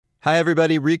Hi,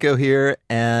 everybody. Rico here.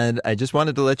 And I just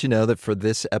wanted to let you know that for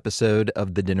this episode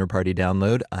of the Dinner Party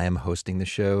Download, I am hosting the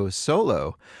show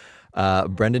solo.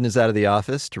 Brendan is out of the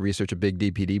office to research a big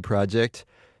DPD project,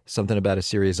 something about a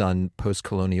series on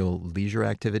post-colonial leisure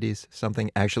activities,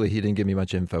 something. Actually, he didn't give me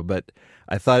much info, but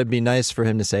I thought it'd be nice for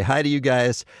him to say hi to you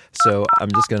guys. So I'm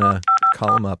just going to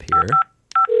call him up here.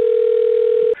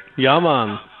 Yeah,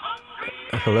 man.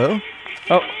 Hello?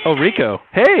 Oh, Rico.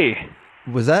 Hey.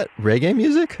 Was that reggae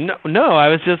music? No, I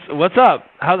was just, what's up?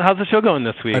 How's the show going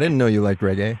this week? I didn't know you liked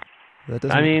reggae.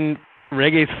 I mean,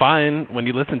 reggae's fine when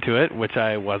you listen to it, which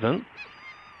I wasn't.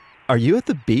 Are you at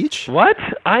the beach? What?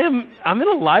 I'm in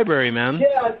a library, man.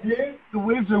 Yeah, dude. The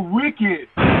waves are wicked.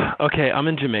 Okay, I'm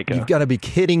in Jamaica. You've got to be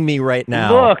kidding me right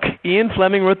now. Look, Ian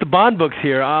Fleming wrote the Bond books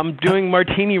here. I'm doing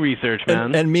martini research,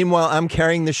 man. And meanwhile, I'm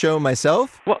carrying the show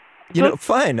myself? Well,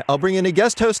 fine. I'll bring in a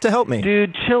guest host to help me.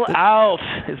 Dude, chill out.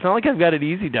 It's not like I've got it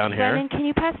easy down here. Brendan, can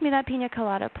you pass me that pina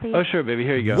colada, please? Oh, sure, baby.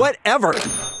 Here you go. Whatever.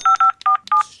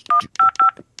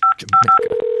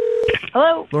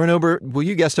 Hello? Lauren Ober, will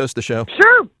you guest host the show?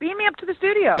 Sure, beam me up to the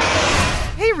studio.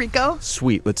 Hey, Rico.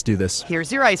 Sweet, let's do this.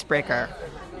 Here's your icebreaker.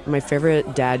 My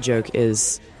favorite dad joke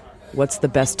is, what's the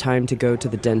best time to go to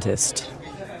the dentist?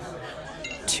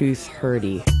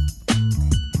 2:30.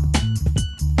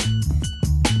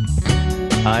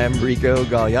 I'm Rico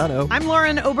Galliano. I'm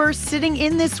Lauren Ober, sitting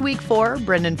in this week for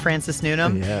Brendan Francis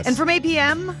Newnham. Yes. And from 8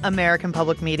 p.m., American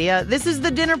Public Media, this is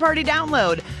the Dinner Party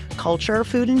Download. Culture,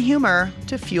 food, and humor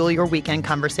to fuel your weekend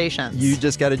conversations. You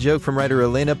just got a joke from writer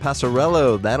Elena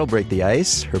Passarello. That'll break the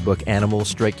ice. Her book, Animals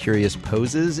Strike Curious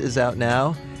Poses, is out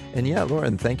now. And yeah,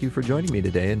 Lauren, thank you for joining me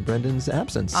today in Brendan's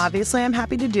absence. Obviously, I'm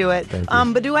happy to do it. Thank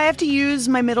you. But do I have to use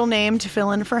my middle name to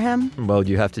fill in for him? Well,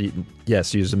 you have to,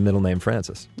 yes, use the middle name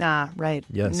Francis. Ah, right.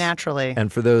 Yes. Naturally.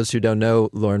 And for those who don't know,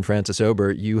 Lauren Francis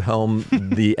Ober, you helm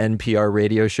the NPR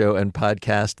radio show and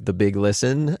podcast The Big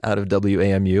Listen out of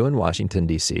WAMU in Washington,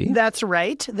 D.C. That's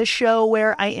right. The show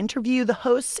where I interview the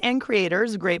hosts and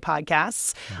creators of great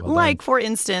podcasts. Well like, done. for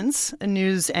instance, a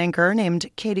news anchor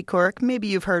named Katie Couric. Maybe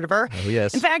you've heard of her. Oh,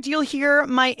 yes. In fact, you'll hear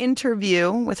my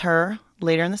interview with her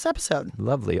later in this episode.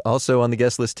 Lovely. Also on the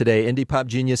guest list today, indie pop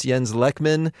genius Jens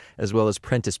Lekman, as well as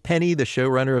Prentice Penny, the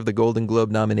showrunner of the Golden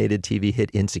Globe-nominated TV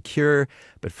hit Insecure.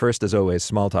 But first, as always,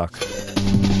 small talk.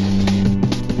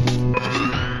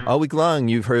 All week long,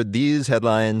 you've heard these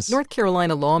headlines. North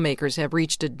Carolina lawmakers have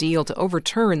reached a deal to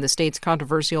overturn the state's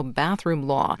controversial bathroom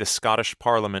law. The Scottish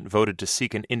Parliament voted to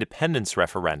seek an independence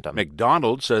referendum.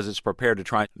 McDonald's says it's prepared to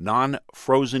try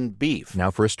non-frozen beef.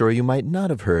 Now for a story you might not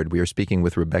have heard, we are speaking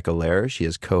with Rebecca Lehrer. She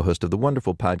is co-host of the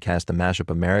wonderful podcast, The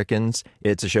Mashup Americans.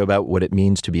 It's a show about what it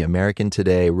means to be American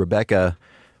today. Rebecca,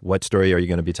 what story are you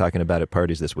going to be talking about at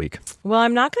parties this week? Well,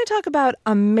 I'm not going to talk about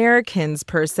Americans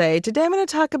per se. Today I'm going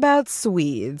to talk about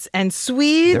Swedes. And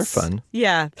Swedes... They're fun.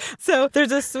 Yeah. So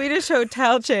there's a Swedish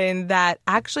hotel chain that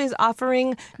actually is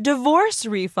offering divorce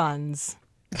refunds.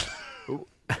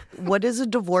 What is a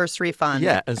divorce refund?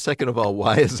 Yeah, and second of all,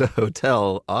 why is a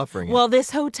hotel offering it? Well,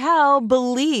 this hotel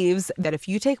believes that if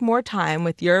you take more time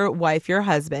with your wife, your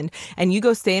husband, and you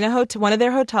go stay in one of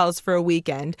their hotels for a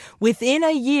weekend, within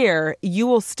a year, you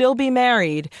will still be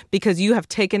married because you have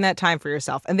taken that time for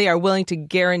yourself, and they are willing to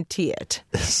guarantee it.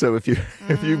 So if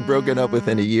you've broken up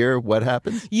within a year, what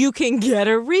happens? You can get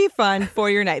a refund for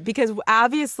your night because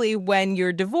obviously when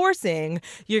you're divorcing,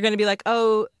 you're going to be like,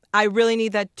 oh, I really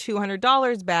need that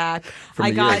 $200 back.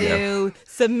 I got to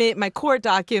submit my court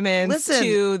documents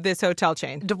to this hotel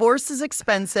chain. Divorce is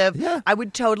expensive. Yeah. I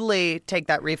would totally take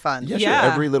that refund. Yeah, sure.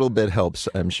 Every little bit helps,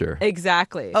 I'm sure.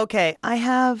 Exactly. Okay, I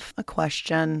have a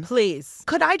question. Please.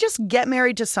 Could I just get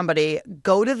married to somebody,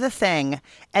 go to the thing,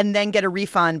 and then get a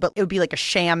refund, but it would be like a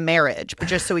sham marriage, but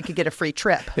just so we could get a free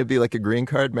trip? It'd be like a green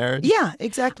card marriage? Yeah,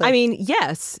 exactly. I mean,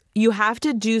 yes, you have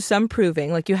to do some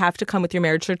proving, like you have to come with your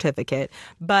marriage certificate,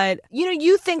 but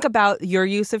you think about your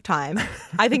use of time.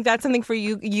 I think that's something for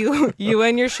you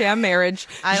and your sham marriage,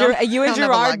 you and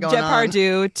Gerard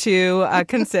Depardieu to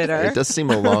consider. It does seem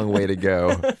a long way to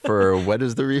go for what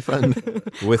is the refund?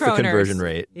 With Kroners. The conversion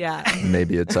rate. Yeah.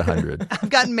 Maybe it's 100. I've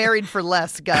gotten married for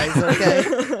less, guys, okay?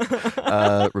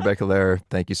 Rebecca Lehrer,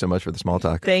 thank you so much for the small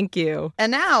talk. Thank you.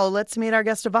 And now let's meet our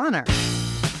guest of honor.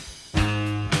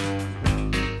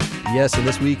 Yes, and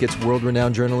this week it's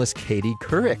world-renowned journalist Katie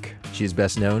Couric. She's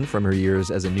best known from her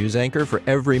years as a news anchor for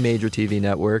every major TV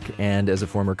network and as a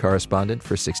former correspondent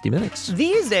for 60 Minutes.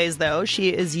 These days, though, she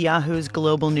is Yahoo's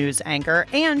global news anchor,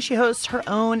 and she hosts her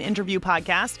own interview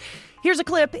podcast. Here's a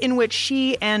clip in which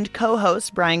she and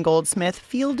co-host Brian Goldsmith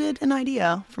fielded an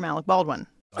idea from Alec Baldwin.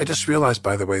 I just realized,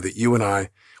 by the way, that you and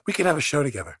we could have a show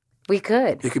together. We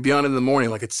could. You could be on in the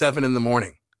morning, like at 7 in the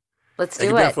morning. Let's do it.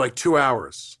 I could do that for like 2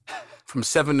 hours, from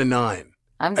 7 to 9.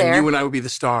 I'm there. And you and I would be the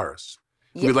stars.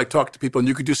 Yeah. We'd like talk to people, and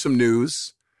you could do some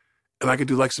news, and I could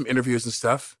do like some interviews and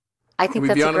stuff. I think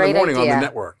that's a great idea. We'd be on in the morning on the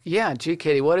network. Yeah, gee,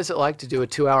 Katie, what is it like to do a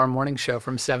 2-hour morning show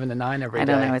from 7 to 9 every day? I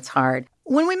don't know. It's hard.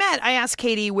 When we met, I asked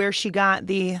Katie where she got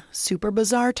the super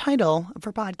bizarre title of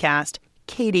her podcast,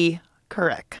 Katie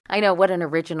Couric. I know, what an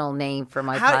original name for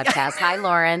my podcast. Hi,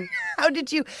 Lauren. How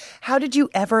did you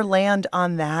ever land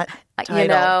on that title? You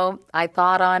know, I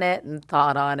thought on it, and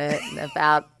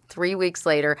about 3 weeks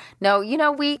later. No,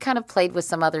 we kind of played with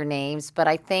some other names, but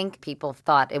I think people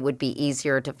thought it would be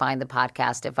easier to find the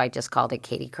podcast if I just called it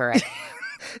Katie Couric.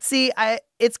 See,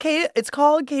 it's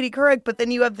called Katie Couric, but then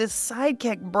you have this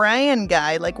sidekick Brian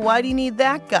guy. Like, why do you need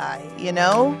that guy,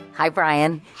 Hi,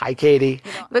 Brian. Hi, Katie.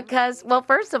 Because, well,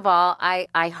 first of all,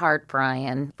 I heart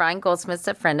Brian. Brian Goldsmith's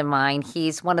a friend of mine.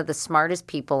 He's one of the smartest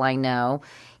people I know.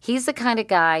 He's the kind of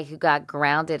guy who got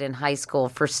grounded in high school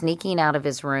for sneaking out of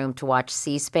his room to watch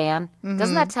C-SPAN. Mm-hmm.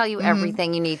 Doesn't that tell you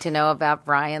everything you need to know about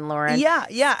Brian, Lauren? Yeah,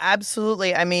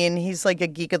 absolutely. I mean, he's like a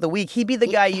geek of the week. He'd be the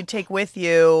guy you take with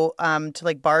you to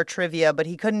like bar trivia, but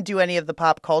he couldn't do any of the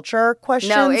pop culture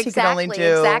questions. No, exactly, he could only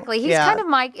do, exactly. He's kind of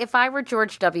if I were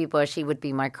George W. Bush, he would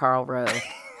be my Karl Rove.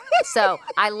 So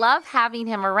I love having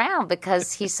him around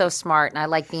because he's so smart, and I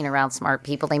like being around smart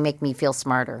people. They make me feel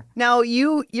smarter. Now,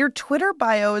 your Twitter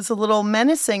bio is a little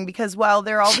menacing because while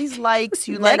there are all these likes,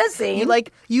 you menacing. you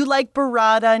like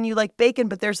burrata and you like bacon,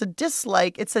 but there's a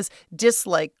dislike. It says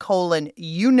dislike :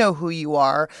 you know who you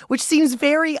are, which seems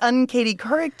very un-Katie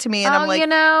Couric to me. And I'm like,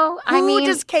 who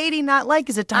does Katie not like?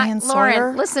 Is it Diane Sawyer?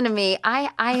 Lauren, listen to me.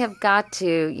 I have got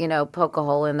to, poke a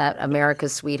hole in that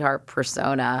America's sweetheart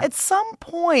persona. At some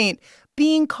point,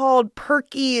 being called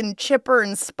perky and chipper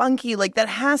and spunky, like that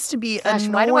has to be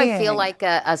annoying. Why do I feel like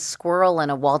a squirrel in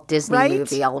a Walt Disney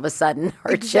movie all of a sudden?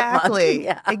 Or exactly.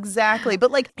 Yeah. Exactly.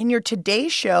 But like in your Today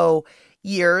Show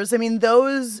years, I mean,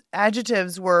 those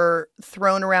adjectives were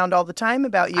thrown around all the time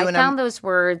about you. I found those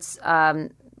words,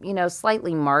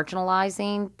 slightly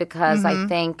marginalizing because I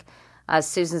think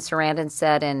Susan Sarandon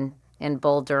said in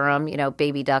Bull Durham,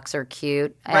 baby ducks are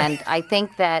cute. And I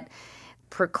think that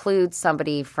precludes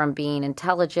somebody from being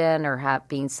intelligent or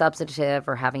being substantive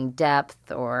or having depth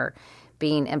or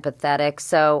being empathetic.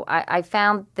 So I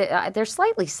found that they're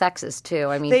slightly sexist, too.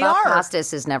 I mean, Bob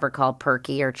Costas is never called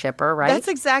perky or chipper, right? That's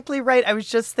exactly right. I was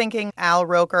just thinking Al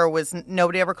Roker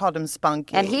nobody ever called him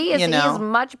spunky. And he is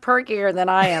much perkier than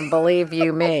I am, believe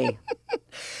you me.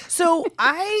 So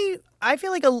I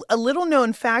feel like a little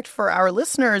known fact for our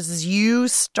listeners is you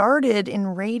started in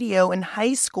radio in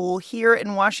high school here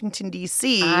in Washington,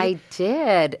 D.C. I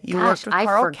did. You worked with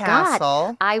Carl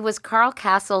Castle. I was Carl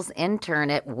Castle's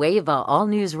intern at WAVA, All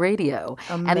News Radio.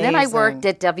 Amazing. And then I worked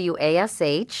at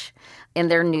WASH in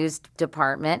their news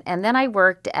department. And then I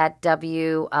worked at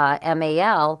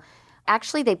WMAL.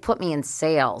 Actually, they put me in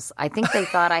sales. I think they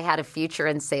thought I had a future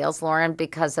in sales, Lauren,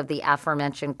 because of the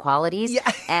aforementioned qualities. Yeah.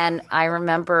 And I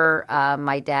remember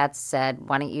my dad said,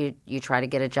 why don't you try to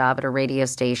get a job at a radio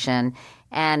station?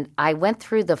 And I went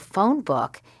through the phone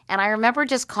book, and I remember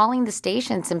just calling the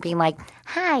stations and being like,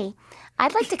 hi,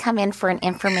 I'd like to come in for an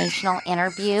informational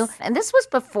interview. And this was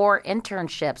before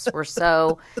internships were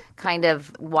so kind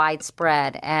of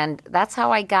widespread. And that's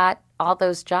how I got all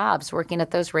those jobs working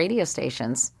at those radio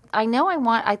stations.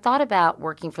 I thought about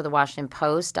working for the Washington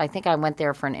Post. I think I went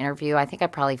there for an interview. I think I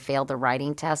probably failed the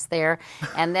writing test there.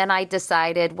 And then I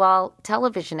decided, well,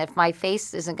 television, if my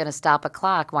face isn't going to stop a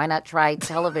clock, why not try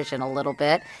television a little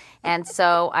bit? And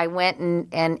so I went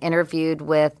and interviewed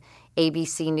with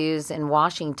ABC News in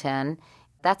Washington.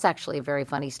 That's actually a very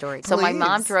funny story. So my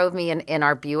mom drove me in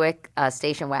our Buick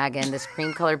station wagon, this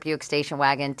cream-colored Buick station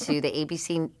wagon, to the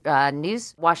ABC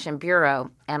News Washington Bureau.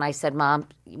 And I said, Mom,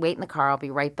 wait in the car. I'll be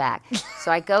right back.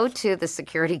 So I go to the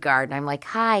security guard, and I'm like,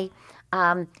 hi,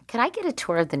 can I get a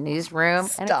tour of the newsroom?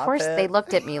 And of course, they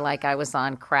looked at me like I was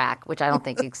on crack, which I don't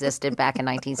think existed back in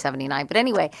 1979. But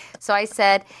anyway, so I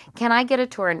said, can I get a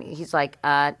tour? And he's like,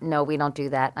 no, we don't do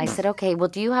that. And I said, okay, well,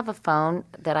 do you have a phone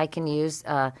that I can use,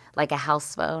 like a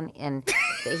house phone? And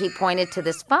he pointed to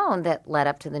this phone that led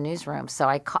up to the newsroom. So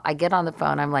I get on the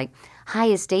phone. I'm like, hi,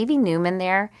 is Davey Newman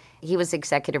there? He was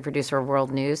executive producer of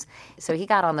World News. So he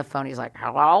got on the phone. He's like,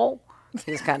 hello?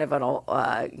 He's kind of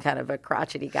a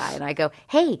crotchety guy. And I go,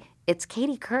 hey, it's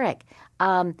Katie Couric.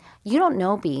 You don't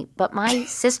know me, but my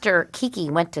sister Kiki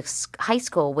went to high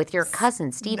school with your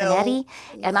cousin, Steve and Eddie.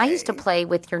 And I used to play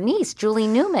with your niece, Julie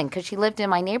Newman, because she lived in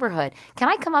my neighborhood. Can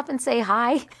I come up and say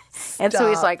hi? And so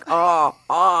he's like,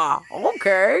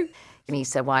 okay. And he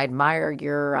said, well, I admire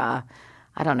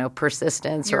I don't know,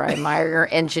 persistence, or I admire your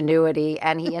ingenuity.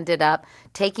 And he ended up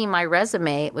taking my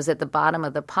resume. It was at the bottom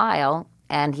of the pile,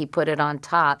 and he put it on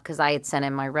top because I had sent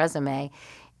him my resume.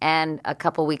 And a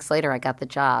couple weeks later, I got the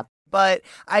job. But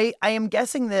I am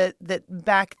guessing that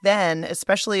back then,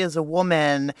 especially as a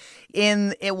woman,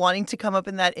 in it wanting to come up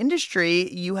in that industry,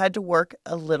 you had to work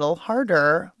a little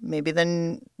harder, maybe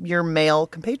than your male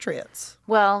compatriots.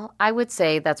 Well, I would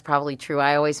say that's probably true.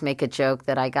 I always make a joke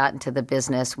that I got into the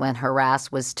business when harass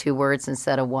was 2 words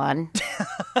instead of 1.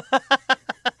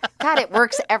 God, it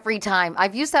works every time.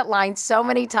 I've used that line so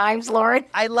many times, Lauren.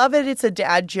 I love it. It's a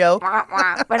dad joke.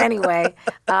 But anyway,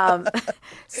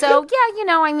 so yeah, you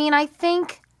know, I mean, I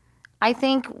think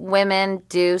women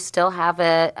do still have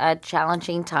a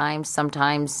challenging time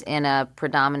sometimes in a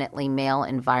predominantly male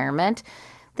environment.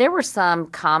 There were some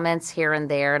comments here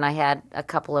and there, and I had a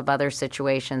couple of other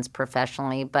situations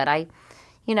professionally, but I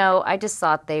just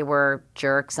thought they were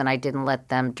jerks, and I didn't let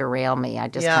them derail me. I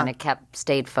just kind of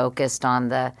stayed focused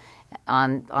on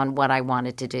what I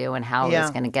wanted to do and how I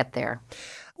was going to get there.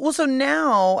 Well, so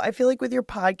now I feel like with your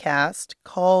podcast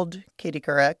called Katie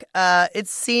Couric, it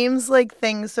seems like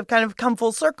things have kind of come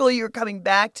full circle. You're coming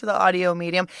back to the audio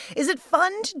medium. Is it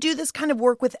fun to do this kind of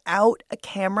work without a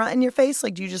camera in your face?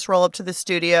 Like, do you just roll up to the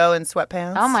studio in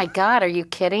sweatpants? Oh, my God. Are you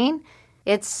kidding?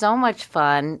 It's so much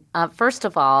fun. First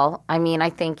of all, I mean,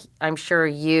 I'm sure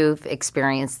you've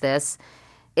experienced this.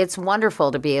 It's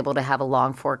wonderful to be able to have a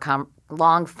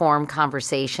long-form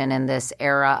conversation in this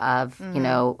era of,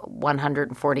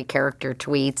 140 character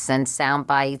tweets and sound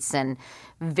bites and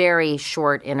very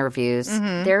short interviews.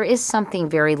 There is something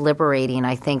very liberating,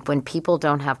 I think, when people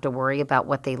don't have to worry about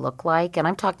what they look like. And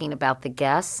I'm talking about the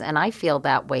guests, and I feel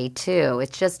that way too.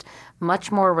 It's just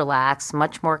much more relaxed,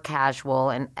 much more casual,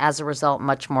 and as a result,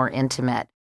 much more intimate.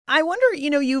 I wonder,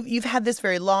 you've had this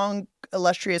very long,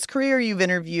 illustrious career. You've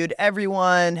interviewed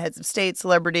everyone, heads of state,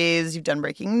 celebrities. You've done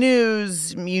breaking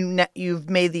news. You've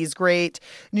made these great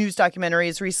news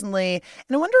documentaries recently.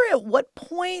 And I wonder, at what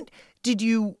point did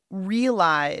you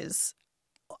realize,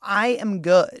 I am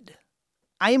good?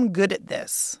 I am good at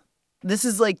this. This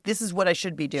is what I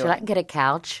should be doing. Should I get a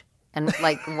couch and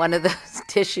like one of those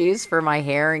tissues for my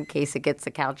hair in case it gets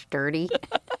the couch dirty?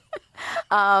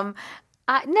 No,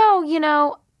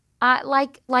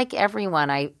 like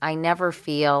everyone, I never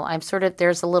feel I'm sort of,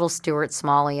 there's a little Stuart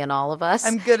Smalley in all of us.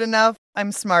 I'm good enough.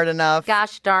 I'm smart enough.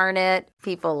 Gosh darn it.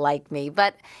 People like me.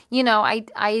 But,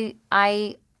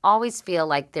 I always feel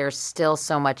like there's still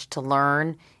so much to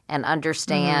learn and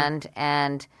understand.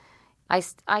 And I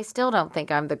still don't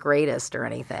think I'm the greatest or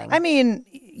anything. I mean,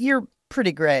 you're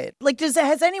pretty great. Like, has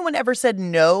anyone ever said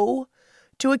no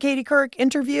to a Katie Couric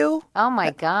interview? Oh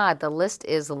my God, the list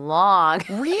is long.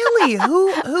 Really?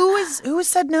 Who has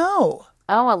said no?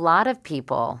 Oh, a lot of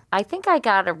people. I think I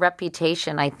got a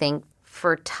reputation,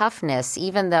 for toughness,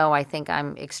 even though I think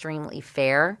I'm extremely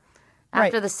fair.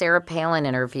 After the Sarah Palin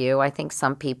interview, I think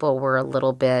some people were a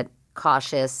little bit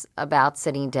cautious about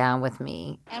sitting down with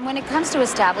me. And when it comes to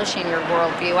establishing your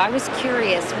worldview, I was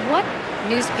curious, what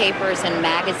newspapers and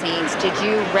magazines did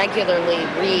you regularly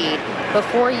read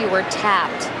before you were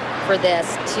tapped for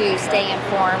this to stay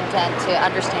informed and to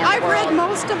understand the world? I've read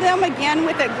most of them, again,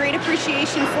 with a great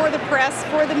appreciation for the press,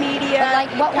 for the media. But like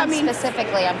what one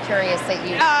specifically, I'm curious that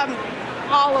you...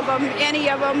 all of them, any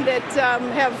of them that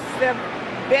have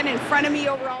been in front of me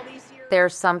over all these years. There are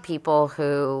some people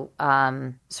who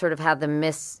sort of have the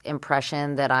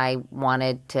misimpression that I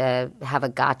wanted to have a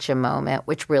gotcha moment,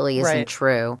 which really isn't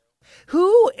true.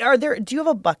 Who are there? Do you have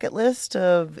a bucket list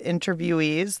of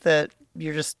interviewees that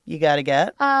you got to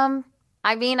get?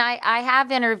 I mean, I have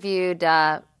interviewed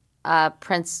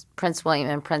Prince William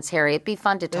and Prince Harry. It'd be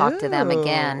fun to talk to them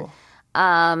again.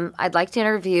 I'd like to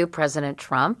interview President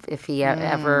Trump if he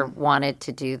ever wanted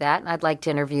to do that. And I'd like to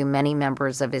interview many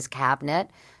members of his cabinet.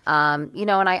 And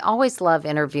I always love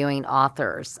interviewing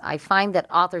authors. I find that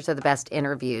authors are the best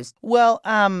interviews. Well,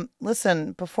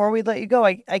 listen, before we let you go,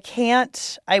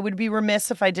 I would be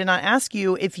remiss if I did not ask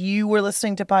you if you were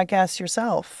listening to podcasts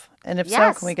yourself. And if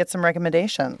so, can we get some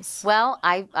recommendations? Well,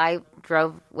 I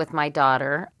drove with my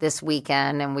daughter this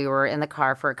weekend, and we were in the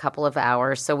car for a couple of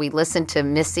hours. So we listened to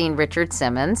Missing Richard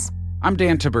Simmons. I'm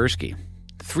Dan Taberski.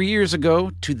 3 years ago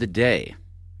to the day,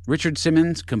 Richard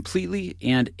Simmons completely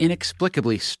and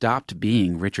inexplicably stopped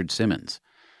being Richard Simmons.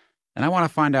 And I want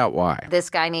to find out why. This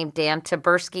guy named Dan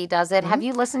Taberski does it. Mm-hmm. Have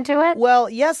you listened to it? Well,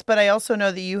 yes, but I also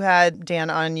know that you had Dan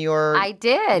on your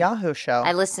Yahoo show.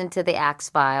 I listened to the Axe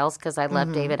Files because I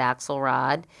love David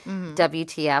Axelrod.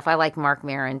 WTF. I like Mark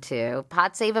Maron, too.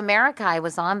 Pod Save America. I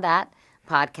was on that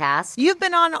podcast. You've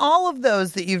been on all of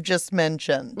those that you've just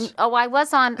mentioned. Oh, I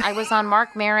was on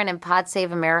Mark Maron and Pod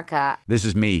Save America. This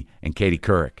is me and Katie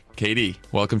Couric. Katie,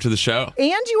 welcome to the show.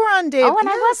 And you were on Dave. Oh, and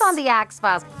I was on the Axe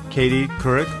Files. Katie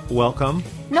Couric, welcome.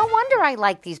 No wonder I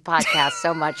like these podcasts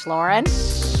so much, Lauren.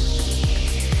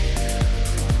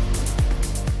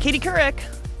 Katie Couric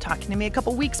talking to me a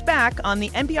couple weeks back on the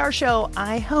NPR show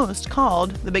I host called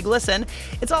The Big Listen.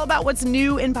 It's all about what's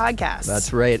new in podcasts.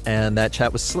 That's right, and that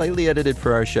chat was slightly edited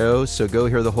for our show, so go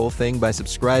hear the whole thing by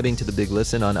subscribing to The Big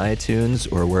Listen on iTunes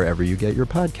or wherever you get your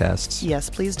podcasts.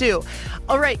 Yes, please do.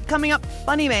 All right, coming up,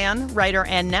 funny man, writer,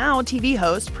 and now TV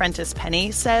host Prentice Penny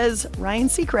says Ryan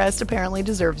Seacrest apparently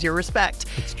deserves your respect.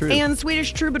 It's true. And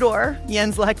Swedish troubadour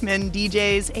Jens Lekman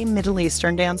DJs a Middle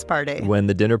Eastern dance party. When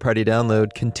the Dinner Party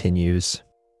Download continues.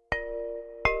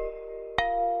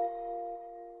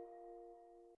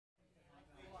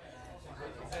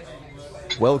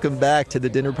 Welcome back to the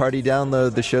Dinner Party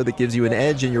Download, the show that gives you an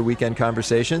edge in your weekend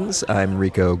conversations. I'm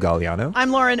Rico Galliano.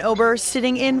 I'm Lauren Ober,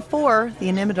 sitting in for the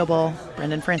inimitable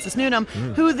Brendan Francis Noonan,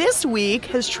 who this week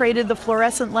has traded the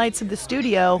fluorescent lights of the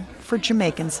studio for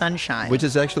Jamaican sunshine. Which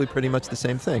is actually pretty much the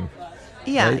same thing.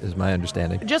 Yeah. Right, is my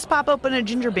understanding. Just pop open a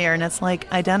ginger beer and it's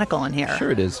like identical in here. Sure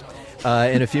it is.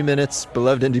 In a few minutes,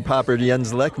 beloved indie popper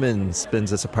Jens Lekman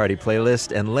spins us a party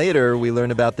playlist, and later we learn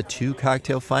about the 2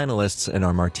 cocktail finalists in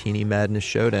our Martini Madness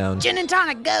Showdown. Gin and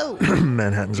tonic, go!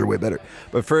 Manhattans are way better.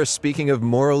 But first, speaking of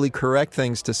morally correct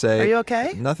things to say... Are you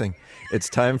okay? Nothing. It's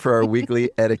time for our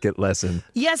weekly etiquette lesson.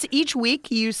 Yes, each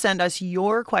week you send us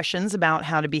your questions about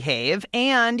how to behave,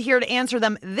 and here to answer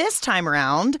them this time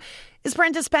around is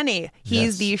Prentice Penny.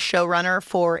 He's the showrunner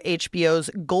for HBO's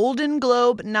Golden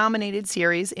Globe-nominated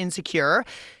series Insecure.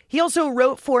 He also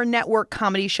wrote for network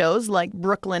comedy shows like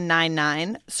Brooklyn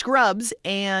Nine-Nine, Scrubs,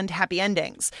 and Happy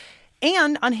Endings.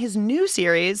 And on his new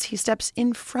series, he steps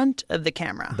in front of the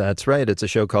camera. That's right. It's a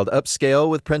show called Upscale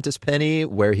with Prentice Penny,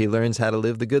 where he learns how to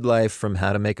live the good life, from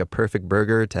how to make a perfect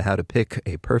burger to how to pick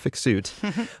a perfect suit.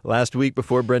 Last week,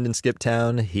 before Brendan skipped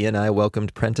town, he and I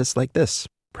welcomed Prentice like this.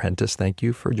 Prentice, thank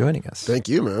you for joining us. Thank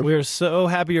you, man. We're so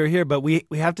happy you're here, but we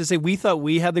have to say we thought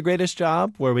we had the greatest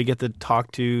job, where we get to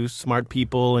talk to smart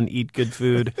people and eat good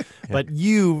food. But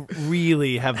you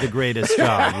really have the greatest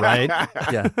job, right?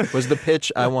 Yeah. Was the pitch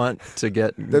I want to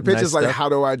get The pitch nice is like, stuff? how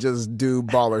do I just do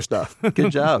baller stuff?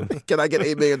 Good job. Can I get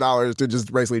 $8 million to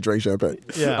just basically drink champagne?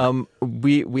 Yeah.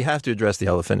 We have to address the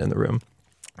elephant in the room.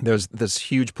 There's this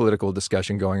huge political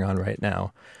discussion going on right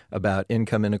now about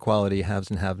income inequality, haves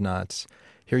and have-nots.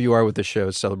 Here you are with the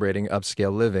show celebrating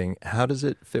upscale living. How does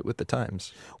it fit with the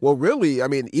times? Well, really, I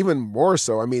mean, even more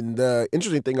so. I mean, the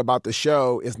interesting thing about the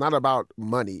show is not about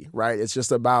money, right? It's just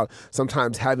about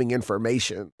sometimes having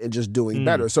information and just doing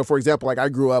better. So, for example, like I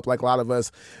grew up, like a lot of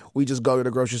us, we just go to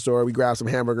the grocery store, we grab some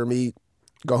hamburger meat,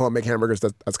 go home, make hamburgers,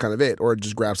 that's kind of it. Or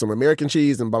just grab some American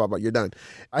cheese and blah, blah, blah, you're done.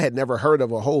 I had never heard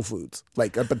of a Whole Foods,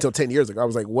 like up until 10 years ago. I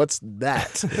was like, what's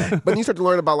that? But you start to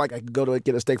learn about, like, I could go to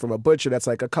get a steak from a butcher, that's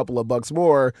like a couple of bucks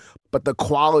more, but the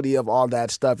quality of all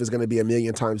that stuff is going to be a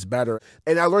million times better.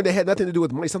 And I learned it had nothing to do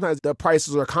with money. Sometimes the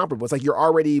prices are comparable. It's like you're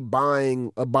already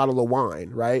buying a bottle of wine,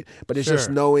 right? But it's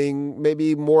just knowing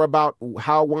maybe more about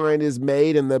how wine is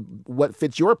made and what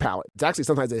fits your palate. It's actually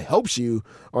sometimes it helps you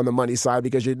on the money side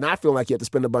because you're not feeling like you have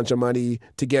to spend a bunch of money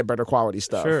to get better quality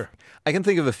stuff. Sure. I can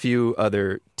think of a few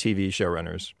other TV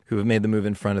showrunners who have made the move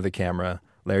in front of the camera.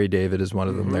 Larry David is one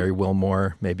of them. Larry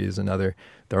Wilmore maybe is another.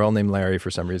 They're all named Larry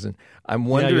for some reason. I'm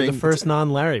wondering... Yeah, you're the first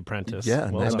non-Larry Prentice. Yeah.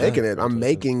 Well I'm making it. I'm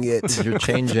making it. You're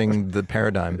changing the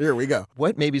paradigm. Here we go.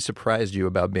 What maybe surprised you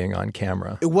about being on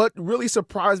camera? What really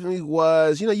surprised me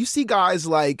was, you see guys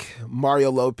like Mario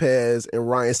Lopez and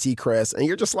Ryan Seacrest, and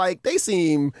you're just like, they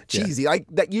seem cheesy. Like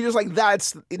that, you're just like,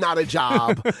 that's not a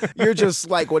job. You're just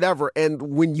like, whatever. And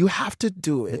when you have to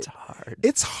do it, it's hard.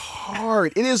 It's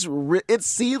hard. It is. It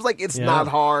seems like it's not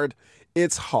hard.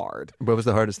 It's hard. What was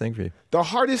the hardest thing for you? The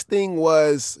hardest thing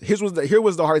was, here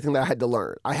was the hardest thing that I had to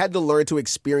learn. I had to learn to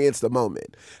experience the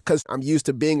moment because I'm used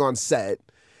to being on set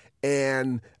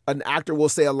and an actor will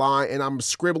say a line and I'm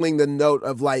scribbling the note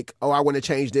of like, oh, I want to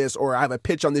change this, or I have a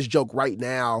pitch on this joke right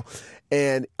now.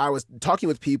 And I was talking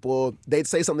with people, they'd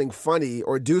say something funny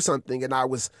or do something, and I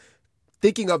was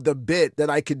thinking of the bit that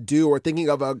I could do or thinking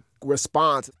of a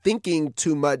response, thinking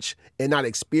too much and not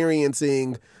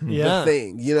experiencing the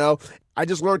thing, I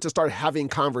just learned to start having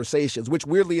conversations, which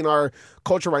weirdly in our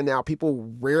culture right now,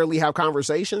 people rarely have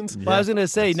conversations. Well, I was going to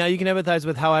say, now you can empathize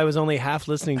with how I was only half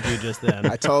listening to you just then.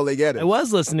 I totally get it. I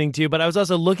was listening to you, but I was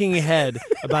also looking ahead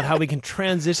about how we can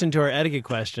transition to our etiquette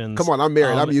questions. Come on, I'm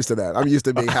married. I'm used to that. I'm used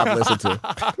to being half listened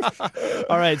to.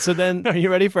 All right, so then are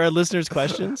you ready for our listeners'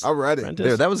 questions? I'm ready.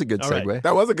 There, that was a good segue. Right.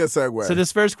 That was a good segue. So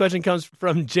this first question comes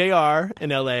from JR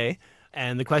in LA,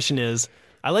 and the question is,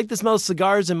 I like the smell of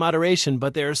cigars in moderation,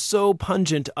 but they are so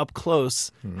pungent up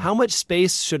close. How much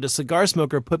space should a cigar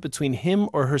smoker put between him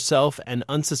or herself and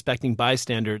unsuspecting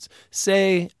bystanders,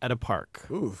 say at a park?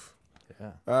 Oof.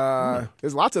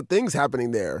 There's lots of things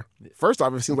happening there. First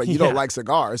off, it seems like you don't like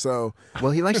cigars, so...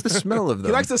 Well, he likes the smell of them.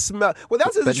 He likes the smell. Well,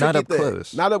 that's his but tricky not up thing.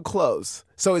 close. Not up close.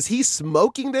 So is he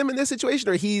smoking them in this situation,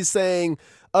 or he's saying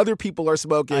other people are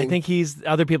smoking? I think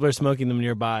other people are smoking them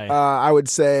nearby. I would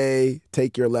say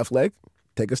take your left leg,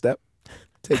 take a step.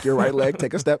 Take your right leg,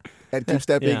 take a step, and keep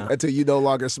stepping until you no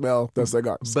longer smell the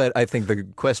cigars. But I think the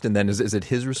question then is it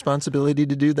his responsibility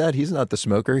to do that? He's not the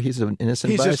smoker. He's an innocent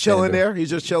bystander. He's just chilling there.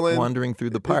 He's just chilling. Wandering through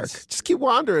the park. Just keep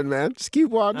wandering, man. Just keep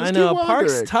wandering. I know, a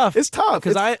park's tough. It's tough.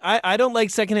 Because I don't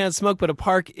like secondhand smoke, but a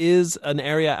park is an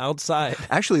area outside.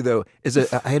 Actually, though,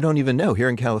 I don't even know. Here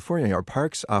in California, are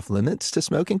parks off limits to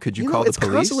smoking? Could you call the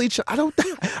police? Constantly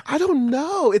I don't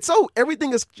know. It's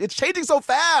changing so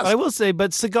fast. I will say,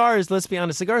 but cigars, let's be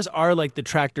honest, cigars are like the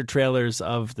tractor trailers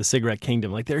of the cigarette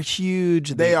kingdom. Like, they're huge.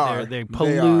 They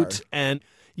pollute. And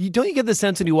don't you get the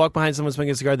sense when you walk behind someone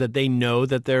smoking a cigar that they know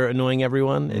that they're annoying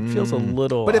everyone? It feels a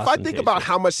little But if I think about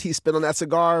how much he spent on that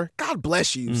cigar, God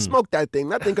bless you. Smoke that thing.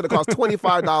 That thing could have cost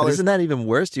 $25. Isn't that even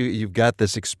worse? You've got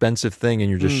this expensive thing and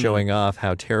you're just showing off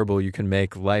how terrible you can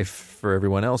make life for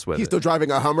everyone else with it. He's still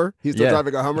driving a Hummer?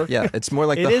 Yeah, it's more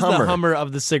like it the is Hummer. The Hummer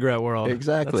of the cigarette world.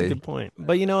 Exactly. That's a good point.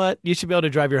 But you know what? You should be able to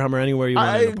drive your Hummer anywhere you want.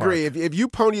 I agree. If you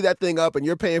pony that thing up and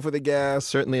you're paying for the gas.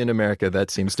 Certainly in America, that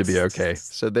seems to be okay.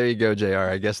 So there you go, JR.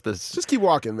 I guess this... Just keep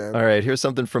walking, man. All right, here's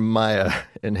something from Maya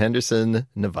in Henderson,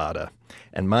 Nevada.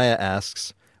 And Maya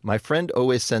asks, my friend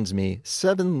always sends me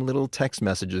 7 little text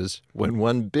messages when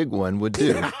one big one would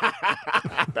do.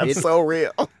 That's so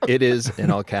real. It is,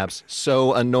 in all caps,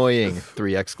 so annoying,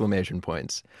 3 exclamation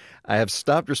points. I have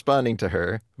stopped responding to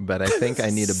her, but I think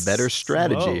I need a better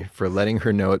strategy for letting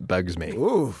her know it bugs me.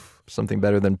 Oof. Something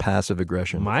better than passive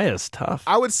aggression. Maya's tough.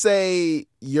 I would say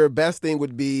your best thing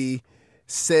would be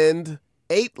send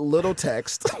 8 little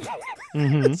texts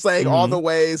saying all the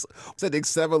ways. Sending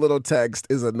 7 little texts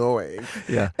is annoying.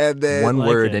 Yeah. And then one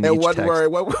word in each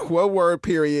text. One word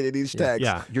period in each text.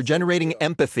 Yeah. You're generating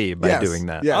empathy by doing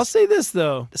that. Yes. I'll say this,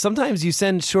 though. Sometimes you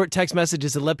send short text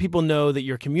messages to let people know that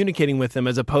you're communicating with them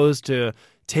as opposed to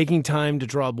taking time to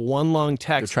draw up one long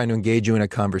text. They're trying to engage you in a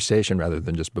conversation rather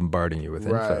than just bombarding you with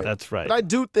info. That's right. But I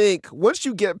do think once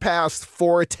you get past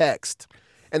 4 texts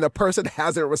and the person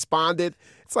hasn't responded,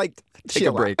 it's like, take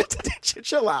a break.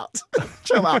 Chill out.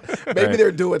 Chill out. Maybe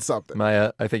they're doing something.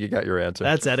 Maya, I think you got your answer.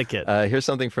 That's etiquette. Here's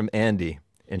something from Andy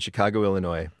in Chicago,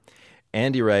 Illinois.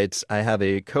 Andy writes, I have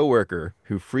a coworker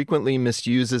who frequently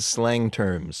misuses slang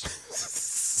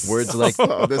terms. Words like...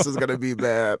 Oh, this is going to be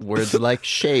bad. Words like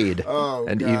shade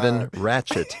and even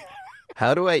ratchet.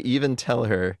 How do I even tell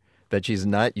her that she's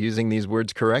not using these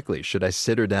words correctly? Should I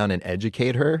sit her down and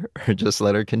educate her or just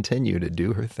let her continue to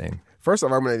do her thing? First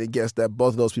off, I'm going to guess that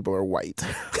both of those people are white.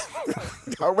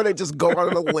 I'm going to just go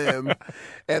on a limb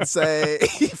and say,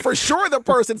 for sure the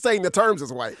person saying the terms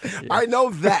is white. Yeah. I know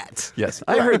that. Yes.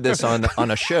 I heard this on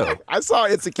a show. I saw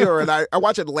Insecure and I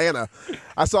watch Atlanta.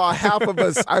 I saw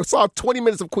I saw 20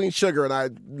 minutes of Queen Sugar and I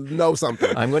know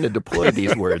something. I'm going to deploy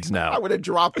these words now. I'm going to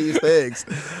drop these things.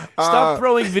 Stop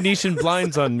throwing Venetian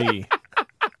blinds on me.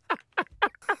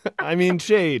 I mean,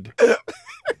 shade.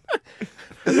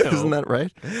 Isn't that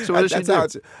right? So what does she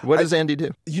do? What does Andy do?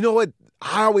 You know what?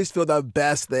 I always feel the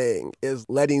best thing is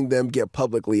letting them get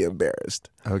publicly embarrassed.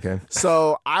 Okay.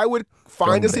 So I would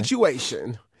find a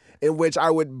situation in which I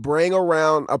would bring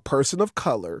around a person of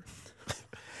color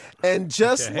and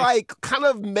just kind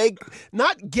of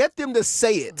not get them to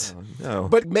say it,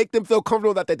 but make them feel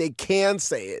comfortable that they can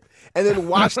say it, and then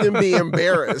watch them be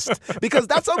embarrassed. Because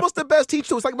that's almost the best teach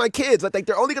tools. It's like my kids. Like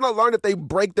they're only going to learn if they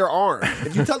break their arm.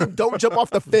 If you tell them don't jump off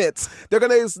the fence, they're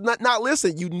going to not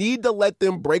listen. You need to let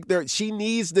them break she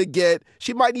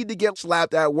might need to get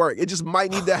slapped at work. It just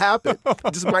might need to happen.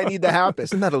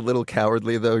 Isn't that a little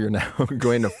cowardly, though? You're now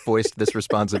going to foist this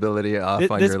responsibility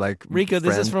off on your Rico, friend.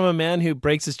 This is from a man who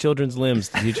breaks his children's limbs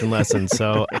to teach them lessons.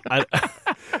 So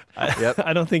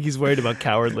I don't think he's worried about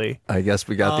cowardly. I guess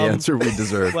we got the answer we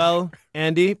deserve. Well,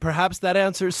 Andy, perhaps that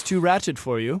answer is too ratchet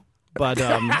for you. But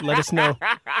let us know.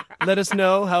 Let us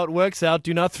know how it works out.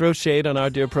 Do not throw shade on our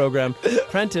dear program.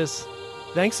 Prentice,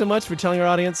 thanks so much for telling our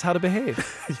audience how to behave.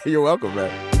 You're welcome,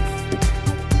 man.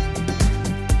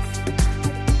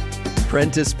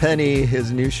 Prentice Penny,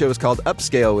 his new show is called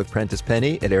Upscale with Prentice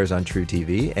Penny. It airs on True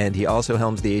TV, and he also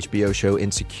helms the HBO show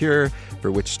Insecure,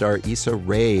 for which star Issa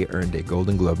Rae earned a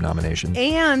Golden Globe nomination.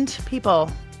 And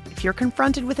people, if you're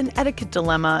confronted with an etiquette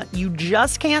dilemma you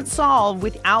just can't solve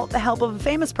without the help of a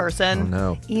famous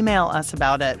person, email us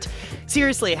about it.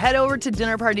 Seriously, head over to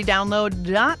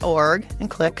dinnerpartydownload.org and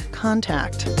click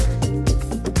Contact.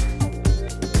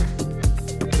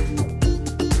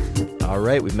 All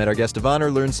right, we've met our guest of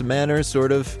honor, learned some manners,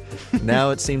 sort of. Now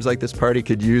it seems like this party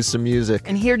could use some music.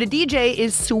 And here to DJ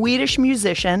is Swedish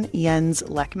musician Jens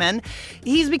Lekman.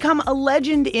 He's become a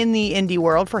legend in the indie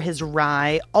world for his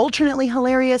wry, alternately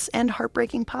hilarious, and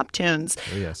heartbreaking pop tunes.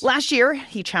 Oh, yes. Last year,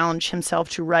 he challenged himself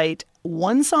to write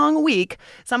one song a week,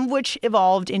 some of which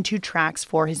evolved into tracks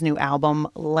for his new album,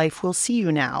 Life Will See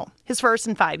You Now, his first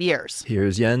in 5 years.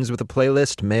 Here's Jens with a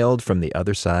playlist mailed from the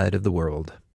other side of the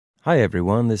world. Hi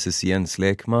everyone, this is Jens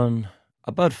Lekman.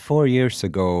 About 4 years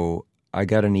ago, I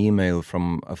got an email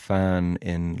from a fan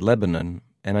in Lebanon,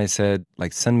 and I said,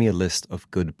 send me a list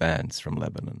of good bands from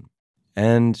Lebanon.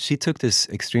 And she took this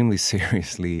extremely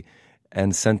seriously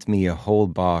and sent me a whole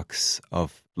box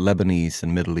of Lebanese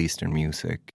and Middle Eastern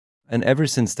music. And ever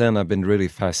since then, I've been really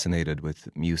fascinated with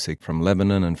music from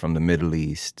Lebanon and from the Middle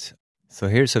East. So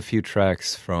here's a few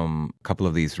tracks from a couple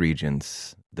of these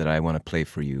regions that I want to play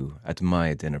for you at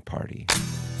my dinner party.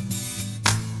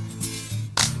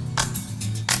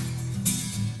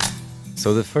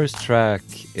 So the first track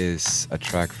is a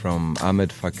track from Ahmed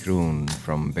Fakroun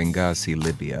from Benghazi,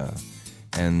 Libya.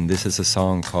 And this is a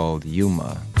song called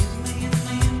Yuma.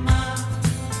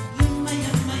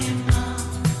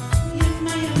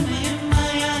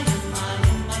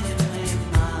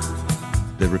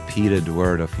 The repeated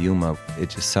word of Yuma, it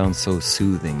just sounds so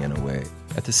soothing in a way.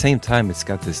 At the same time, it's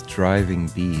got this driving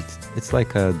beat. It's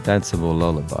like a danceable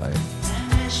lullaby.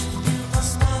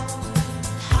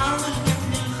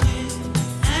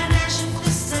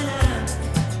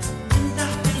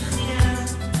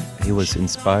 He was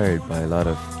inspired by a lot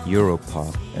of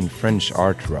Europop and French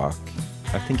art rock.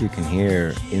 I think you can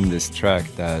hear in this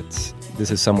track that this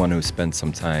is someone who spent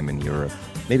some time in Europe.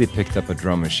 Maybe picked up a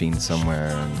drum machine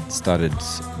somewhere and started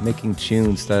making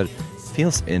tunes that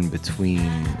feels in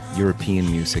between European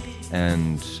music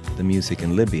and the music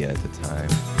in Libya at the time.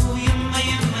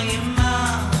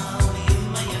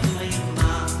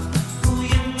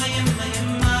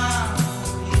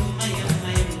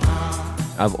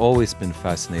 I've always been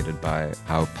fascinated by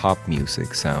how pop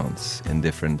music sounds in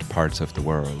different parts of the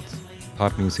world.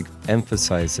 Pop music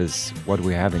emphasizes what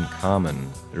we have in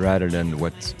common rather than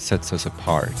what sets us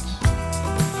apart.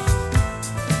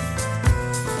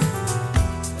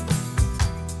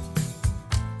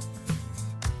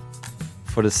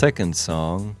 For the second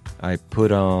song, I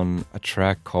put on a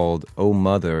track called Oh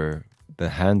Mother, The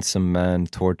Handsome Man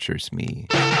Tortures Me.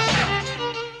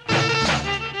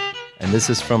 And this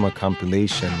is from a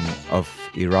compilation of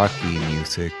Iraqi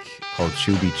music called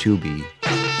Chubi Chubi.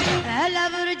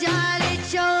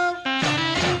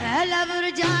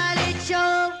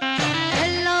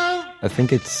 I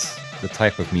think it's the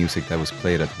type of music that was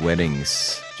played at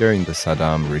weddings during the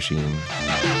Saddam regime.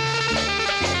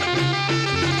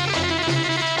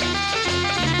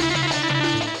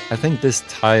 I think this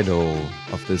title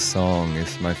of this song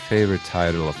is my favorite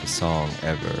title of a song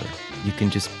ever. You can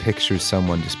just picture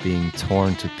someone just being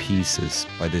torn to pieces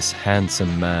by this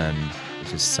handsome man. It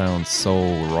just sounds so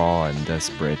raw and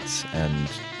desperate and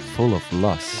full of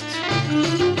lust.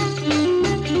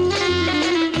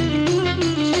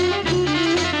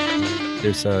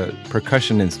 There's a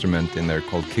percussion instrument in there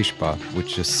called kishpa,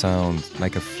 which just sounds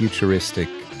like a futuristic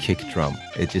kick drum.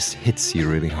 It just hits you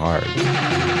really hard.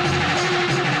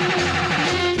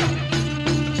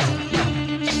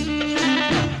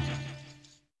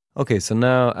 Okay, so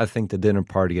now I think the dinner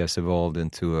party has evolved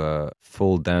into a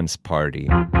full dance party.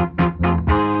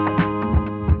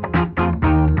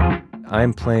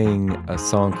 I'm playing a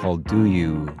song called Do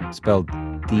You, spelled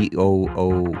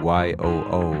D-O-O-Y-O-O,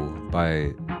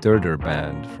 by Durdur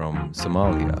Band from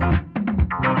Somalia.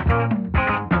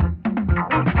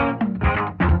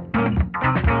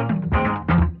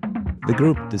 The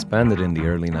group disbanded in the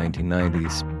early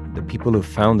 1990s. The people who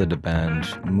founded the band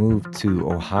moved to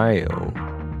Ohio.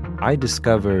 I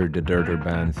discovered the Durdur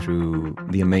Band through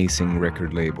the amazing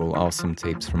record label Awesome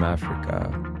Tapes from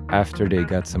Africa. After they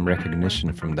got some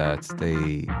recognition from that,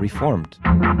 they reformed.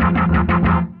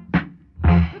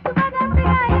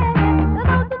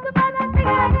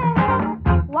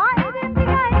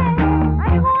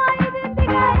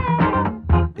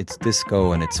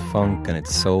 disco and it's funk and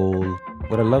it's soul.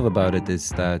 What I love about it is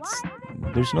that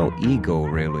there's no ego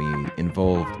really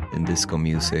involved in disco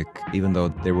music, even though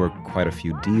there were quite a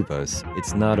few divas.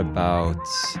 It's not about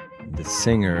the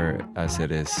singer as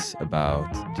it is about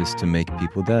just to make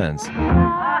people dance.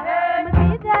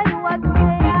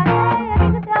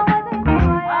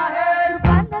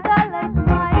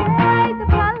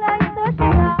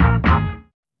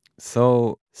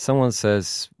 So someone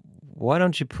says, why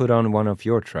don't you put on one of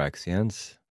your tracks,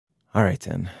 Jens? All right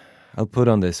then, I'll put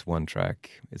on this one track.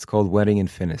 It's called Wedding in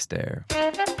Finisterre.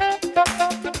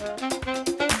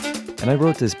 And I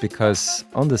wrote this because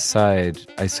on the side,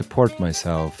 I support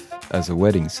myself as a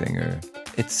wedding singer.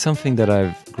 It's something that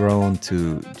I've grown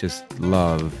to just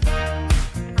love.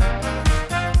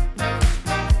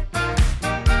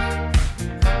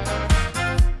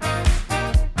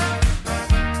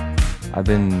 I've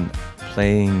been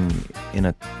playing in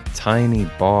a tiny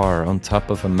bar on top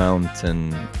of a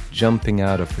mountain, jumping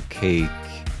out of a cake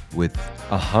with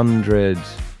 100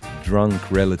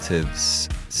 drunk relatives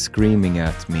screaming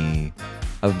at me.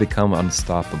 I've become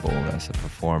unstoppable as a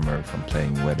performer from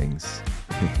playing weddings.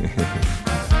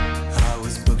 I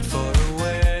was booked for a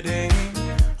wedding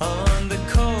on the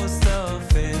coast of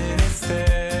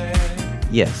Finisterre.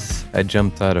 Yes, I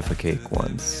jumped out of a cake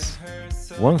once.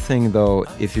 One thing though,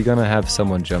 if you're gonna have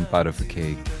someone jump out of a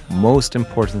cake, most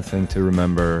important thing to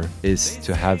remember is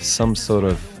to have some sort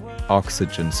of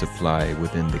oxygen supply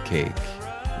within the cake.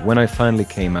 When I finally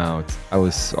came out, I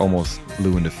was almost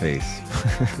blue in the face.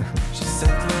 She sat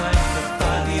like the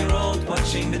 5-year-old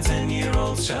watching the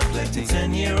 10-year-old shoplifting,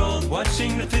 10-year-old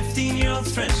watching the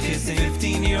 15-year-olds French kissing,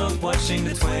 15-year-old watching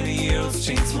the 20-year-olds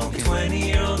chain smoking,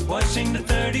 20-year-old watching the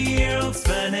 30-year-olds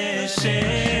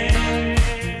vanishing.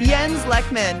 Jens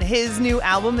Lekman, his new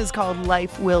album is called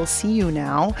Life Will See You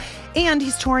Now, and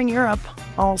he's touring Europe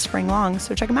all spring long,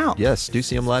 so check him out. Yes, do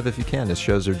see him live if you can. His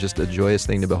shows are just a joyous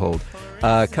thing to behold.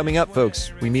 Coming up,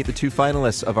 folks, we meet the 2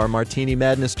 finalists of our Martini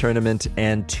Madness tournament,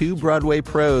 and 2 Broadway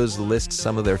pros list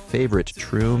some of their favorite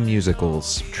true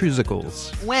musicals.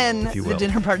 Trusicals. When the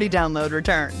Dinner Party Download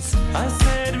returns. I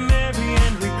said marry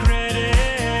and regret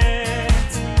it.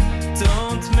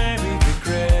 Don't marry,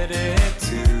 regret it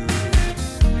too.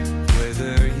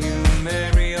 Whether you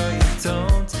marry or you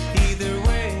don't, either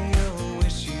way you'll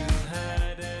wish you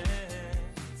had it.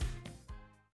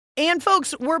 And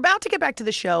folks, we're about to get back to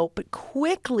the show, but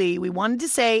quickly we wanted to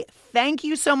say thank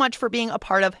you so much for being a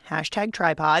part of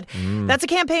 #Tripod. That's a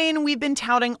campaign we've been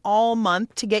touting all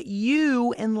month to get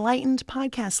you enlightened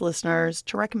podcast listeners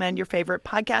to recommend your favorite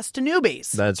podcast to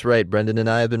newbies. That's right. Brendan and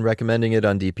I have been recommending it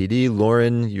on DPD.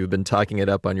 Lauren, you've been talking it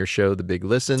up on your show, The Big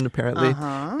Listen, apparently.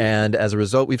 And as a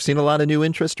result, we've seen a lot of new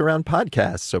interest around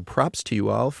podcasts. So props to you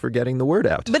all for getting the word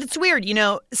out. But it's weird, you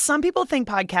know, some people think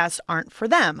podcasts aren't for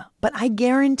them, but I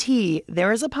guarantee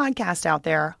there is a podcast out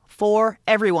there for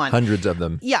everyone. Hundreds of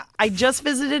them. Yeah, I just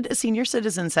visited a senior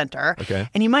citizen center. Okay.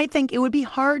 And you might think it would be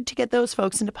hard to get those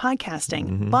folks into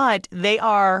podcasting, but they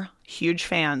are huge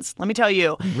fans. Let me tell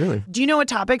you. Really? Do you know what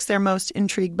topics they're most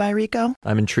intrigued by, Rico?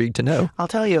 I'm intrigued to know. I'll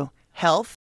tell you.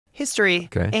 Health, history,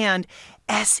 and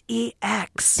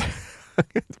sex.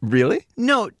 Really?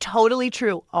 No, totally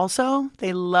true. Also,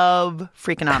 they love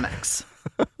Freakonomics.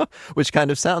 Which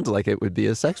kind of sounds like it would be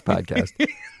a sex podcast.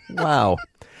 Wow.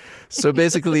 So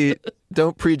basically,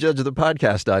 don't prejudge the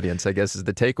podcast audience, I guess is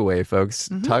the takeaway, folks.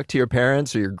 Talk to your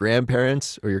parents or your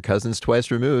grandparents or your cousins twice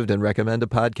removed and recommend a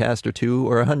podcast or 2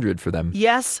 or 100 for them.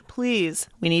 Yes, please.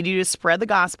 We need you to spread the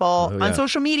gospel. On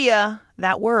social media,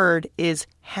 that word is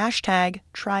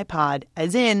 #tripod,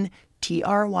 as in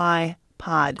TRY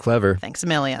pod. Clever. Thanks a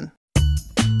million.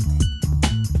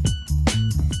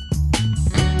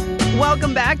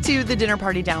 Welcome back to the Dinner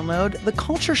Party Download, the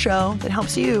culture show that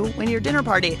helps you win your dinner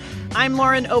party. I'm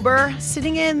Lauren Ober,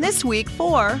 sitting in this week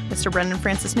for Mr. Brendan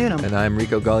Francis Newnham. And I'm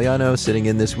Rico Galliano, sitting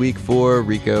in this week for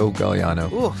Rico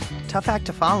Galliano. Ooh, tough act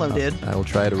to follow, dude. I will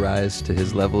try to rise to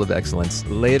his level of excellence.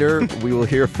 Later, we will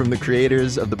hear from the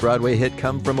creators of the Broadway hit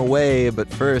Come From Away, but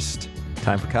first,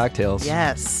 time for cocktails.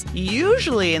 Yes.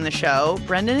 Usually in the show,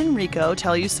 Brendan and Rico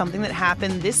tell you something that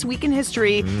happened this week in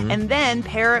history and then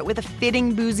pair it with a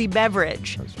fitting boozy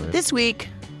beverage. That's right. This week,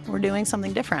 we're doing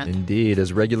something different. Indeed.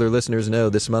 As regular listeners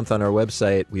know, this month on our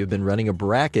website, we have been running a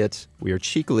bracket we are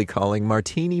cheekily calling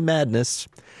Martini Madness,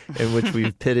 in which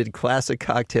we've pitted classic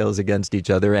cocktails against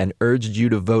each other and urged you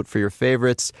to vote for your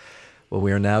favorites. Well,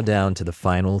 we are now down to the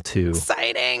final 2.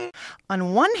 Exciting.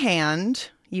 On one hand,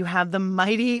 you have the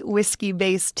mighty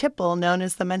whiskey-based tipple known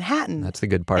as the Manhattan. That's the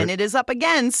good part. And it is up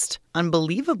against,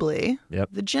 unbelievably,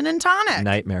 the gin and tonic.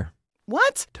 Nightmare.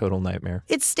 What? Total nightmare.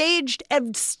 It staged a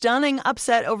stunning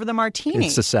upset over the martini.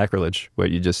 It's a sacrilege,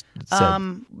 what you just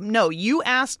said. No, you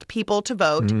asked people to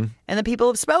vote, and the people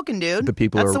have spoken, dude.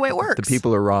 That's the way it works. The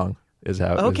people are wrong, is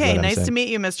how Okay, is what nice I'm to meet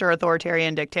you, Mr.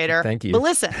 Authoritarian Dictator. Thank you. But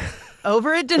listen,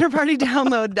 over at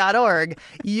dinnerpartydownload.org,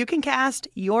 you can cast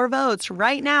your votes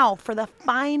right now for the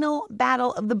final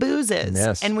battle of the boozes.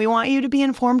 Yes. And we want you to be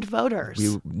informed voters.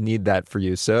 We need that for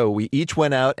you. So we each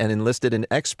went out and enlisted an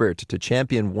expert to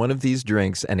champion one of these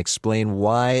drinks and explain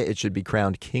why it should be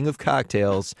crowned king of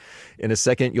cocktails. In a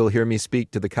second, you'll hear me speak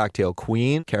to the cocktail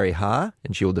queen, Carrie Ha,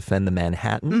 and she will defend the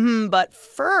Manhattan. But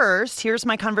first, here's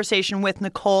my conversation with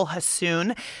Nicole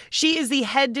Hassoun. She is the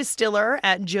head distiller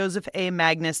at Joseph A.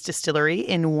 Magnus Distillery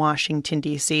in Washington,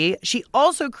 D.C. She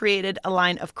also created a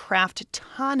line of craft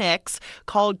tonics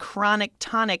called Chronic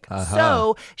Tonic.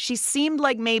 So she seemed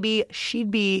like maybe she'd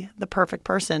be the perfect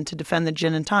person to defend the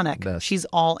gin and tonic. She's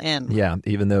all in. Yeah,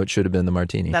 even though it should have been the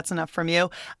martini. That's enough from you.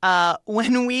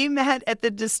 When we met at the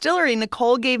distillery,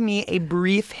 Nicole gave me a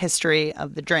brief history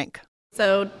of the drink.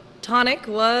 So tonic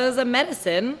was a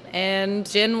medicine, and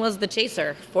gin was the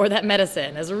chaser for that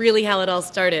medicine. Is really how it all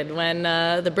started. When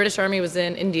the British Army was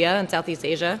in India and Southeast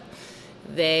Asia,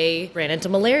 they ran into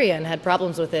malaria and had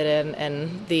problems with it,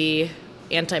 and the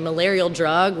anti-malarial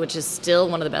drug, which is still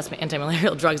one of the best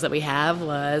anti-malarial drugs that we have,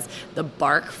 was the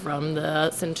bark from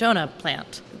the cinchona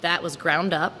plant. That was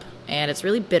ground up, and it's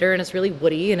really bitter and it's really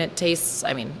woody, and it tastes,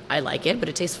 I mean, I like it, but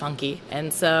it tastes funky.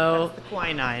 And so That's the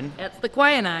quinine. That's the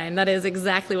quinine. That is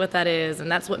exactly what that is.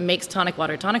 And that's what makes tonic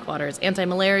water tonic water. It's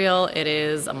anti-malarial. It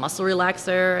is a muscle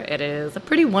relaxer. It is a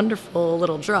pretty wonderful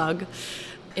little drug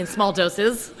in small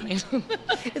doses. I mean,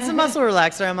 it's a muscle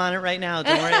relaxer. I'm on it right now.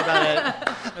 Don't worry about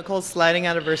it. Nicole's sliding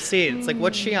out of her seat. It's like,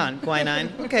 what's she on? Quinine.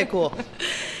 Okay, cool.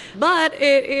 But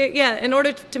in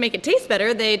order to make it taste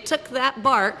better, they took that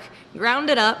bark, ground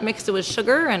it up, mixed it with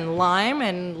sugar and lime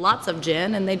and lots of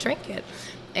gin, and they drank it.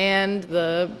 And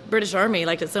the British Army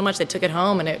liked it so much they took it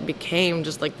home, and it became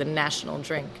just like the national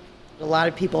drink. A lot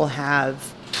of people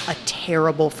have a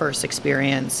terrible first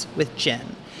experience with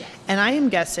gin. And I am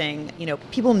guessing,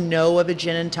 people know of a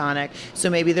gin and tonic, so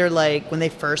maybe they're like, when they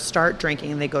first start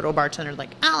drinking, they go to a bartender like,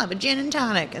 I'll have a gin and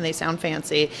tonic, and they sound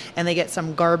fancy, and they get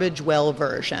some garbage well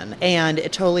version, and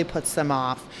it totally puts them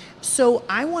off. So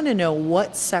I want to know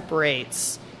what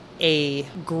separates a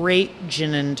great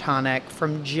gin and tonic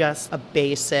from just a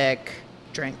basic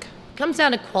drink. It comes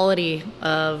down to quality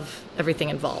of everything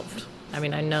involved. I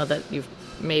mean, I know that you've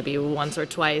maybe once or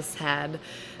twice had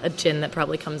a gin that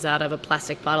probably comes out of a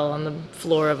plastic bottle on the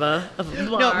floor of a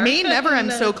bar. No, me never. I'm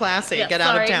so classy. Yeah, Get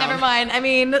out of town. Never mind. I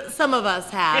mean, some of us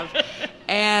have.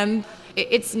 And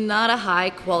it's not a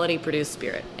high-quality produced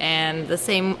spirit. And the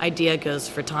same idea goes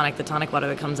for tonic. The tonic water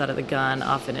that comes out of the gun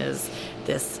often is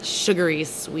this sugary,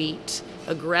 sweet,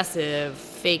 aggressive,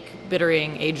 fake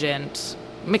bittering agent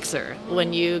mixer.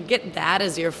 When you get that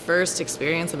as your first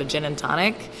experience of a gin and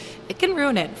tonic, it can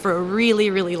ruin it for a really,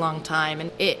 really long time.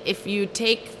 And if you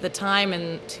take the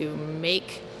time to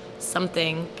make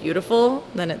something beautiful,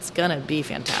 then it's going to be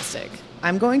fantastic.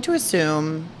 I'm going to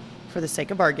assume, for the sake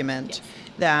of argument,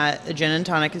 that a gin and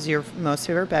tonic is your most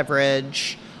favorite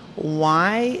beverage.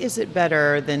 Why is it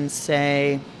better than,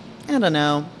 say, I don't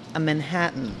know, a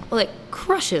Manhattan? Well, it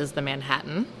crushes the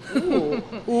Manhattan.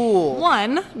 Ooh.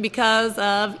 One, because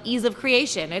of ease of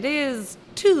creation. It is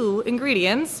 2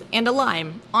 ingredients and a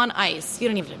lime on ice. You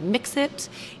don't even have to mix it.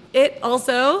 It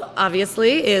also,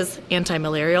 obviously, is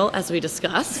anti-malarial, as we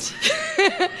discussed.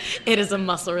 It is a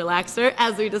muscle relaxer,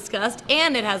 as we discussed,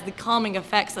 and it has the calming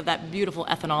effects of that beautiful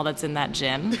ethanol that's in that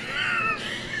gin.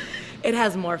 It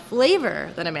has more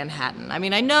flavor than a Manhattan. I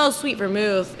mean, I know sweet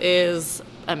vermouth is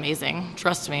amazing.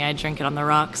 Trust me, I drink it on the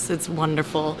rocks. It's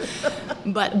wonderful.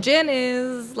 But gin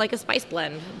is like a spice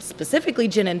blend, specifically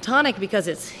gin and tonic, because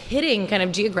it's hitting kind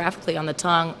of geographically on the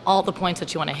tongue all the points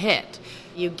that you want to hit.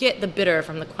 You get the bitter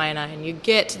from the quinine, you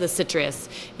get the citrus,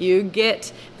 you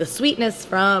get the sweetness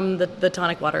from the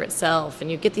tonic water itself, and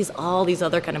you get all these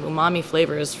other kind of umami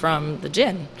flavors from the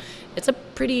gin. It's a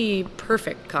pretty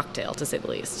perfect cocktail, to say the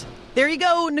least. There you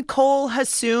go, Nicole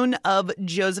Hassoun of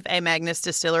Joseph A. Magnus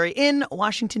Distillery in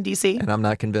Washington, D.C. And I'm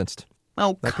not convinced.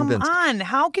 Oh, not come convinced. on.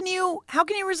 How can you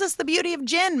resist the beauty of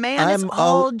gin, man? It's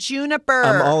all juniper.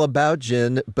 I'm all about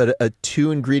gin, but a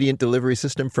 2-ingredient delivery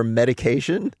system for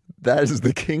medication? That is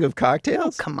the king of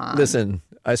cocktails? Oh, come on. Listen,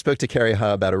 I spoke to Carrie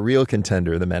Ha about a real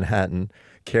contender, the Manhattan.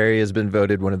 Carrie has been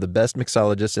voted one of the best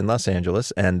mixologists in Los Angeles,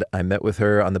 and I met with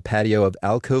her on the patio of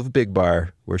Alcove Big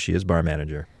Bar, where she is bar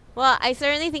manager. Well, I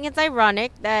certainly think it's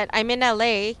ironic that I'm in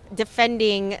LA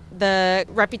defending the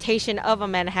reputation of a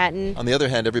Manhattan. On the other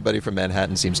hand, everybody from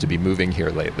Manhattan seems to be moving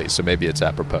here lately, so maybe it's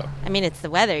apropos. I mean, it's the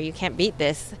weather. You can't beat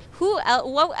this.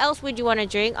 What else would you want to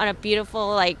drink on a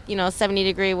beautiful,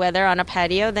 70-degree weather on a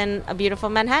patio than a beautiful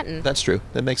Manhattan? That's true.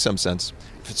 That makes some sense.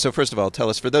 So first of all, tell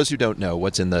us, for those who don't know,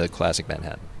 what's in the classic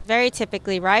Manhattan? Very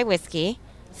typically rye whiskey,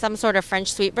 some sort of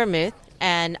French sweet vermouth,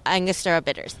 and Angostura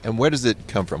bitters. And where does it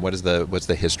come from? What's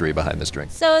the history behind this drink?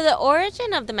 So the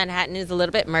origin of the Manhattan is a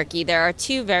little bit murky. There are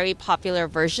two very popular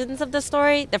versions of the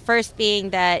story. The first being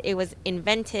that it was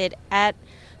invented at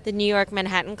the New York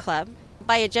Manhattan Club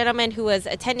by a gentleman who was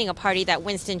attending a party that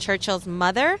Winston Churchill's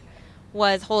mother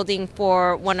was holding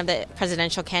for one of the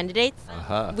presidential candidates.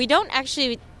 Uh-huh. We don't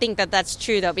actually think that that's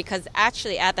true, though, because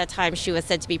actually at that time she was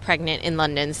said to be pregnant in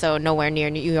London, so nowhere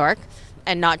near New York.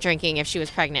 And not drinking if she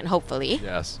was pregnant, hopefully.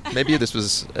 Yes. Maybe this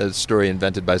was a story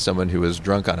invented by someone who was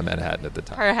drunk on a Manhattan at the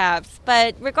time. Perhaps.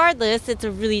 But regardless, it's a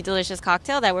really delicious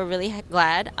cocktail that we're really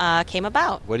glad came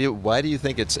about. Why do you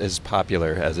think it's as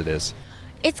popular as it is?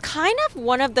 It's kind of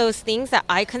one of those things that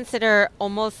I consider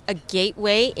almost a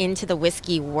gateway into the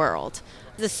whiskey world.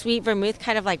 The sweet vermouth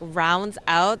kind of rounds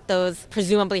out those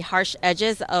presumably harsh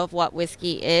edges of what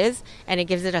whiskey is, and it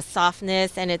gives it a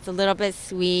softness, and it's a little bit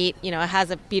sweet. It has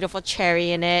a beautiful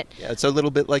cherry in it. Yeah, it's a little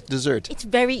bit like dessert. It's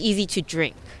very easy to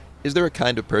drink. Is there a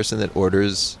kind of person that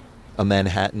orders a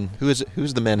Manhattan? Who's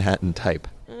the Manhattan type?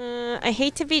 I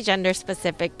hate to be gender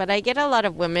specific, but I get a lot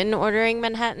of women ordering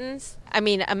Manhattans. I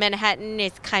mean, a Manhattan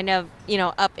is kind of,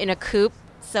 up in a coupe.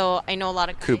 So I know a lot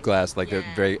of coupe glass,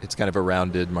 it's kind of a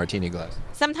rounded martini glass.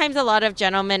 Sometimes a lot of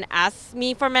gentlemen ask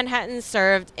me for Manhattan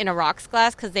served in a rocks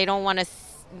glass because they don't want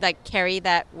to carry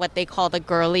that what they call the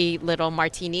girly little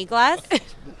martini glass.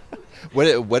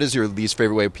 What is your least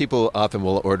favorite way? People often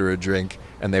will order a drink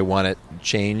and they want it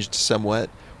changed somewhat.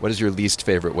 What is your least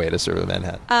favorite way to serve a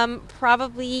Manhattan?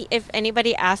 Probably if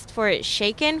anybody asked for it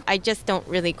shaken. I just don't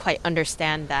really quite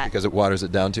understand that. Because it waters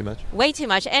it down too much? Way too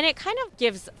much. And it kind of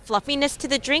gives fluffiness to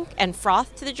the drink and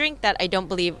froth to the drink that I don't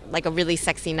believe a really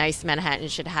sexy, nice Manhattan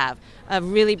should have. A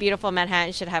really beautiful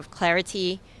Manhattan should have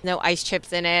clarity, no ice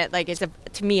chips in it. It's,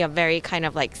 to me, a very kind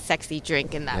of sexy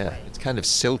drink in that way. Yeah, it's kind of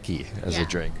silky as a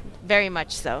drink. Very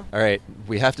much so. All right,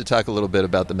 we have to talk a little bit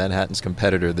about the Manhattan's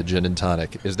competitor, the gin and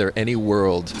tonic. Is there any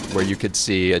world where you could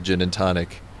see a gin and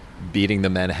tonic beating the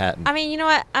Manhattan? I mean, you know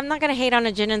what? I'm not going to hate on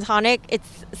a gin and tonic.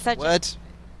 It's such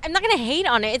I'm not going to hate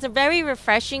on it. It's a very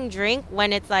refreshing drink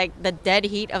when it's the dead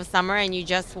heat of summer and you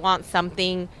just want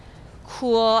something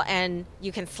cool and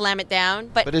you can slam it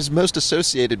down. But it's most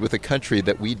associated with a country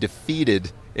that we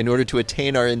defeated in order to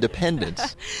attain our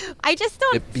independence. I just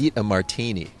don't... It beat a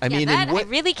martini. I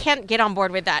really can't get on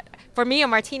board with that. For me, a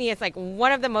martini is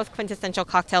one of the most quintessential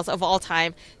cocktails of all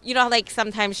time. You know,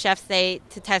 sometimes chefs say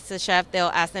to test the chef, they'll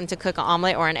ask them to cook an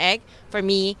omelet or an egg. For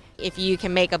me, if you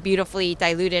can make a beautifully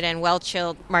diluted and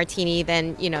well-chilled martini,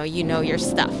 then you know your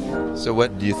stuff. So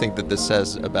what do you think that this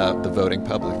says about the voting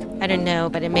public? I don't know,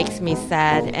 but it makes me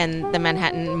sad, and the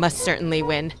Manhattan must certainly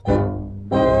win.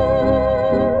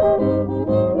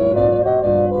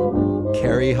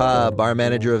 Carrie Ha, bar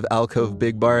manager of Alcove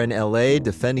Big Bar in L.A.,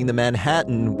 defending the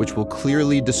Manhattan, which will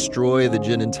clearly destroy the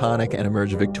gin and tonic and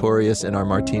emerge victorious in our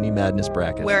Martini Madness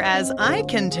bracket. Whereas I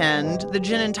contend the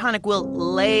gin and tonic will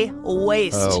lay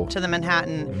waste to the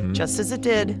Manhattan, just as it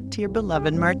did to your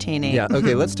beloved martini. Yeah,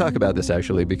 okay, let's talk about this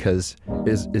actually, because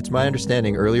it's my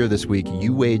understanding earlier this week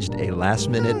you waged a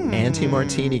last-minute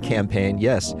anti-martini campaign,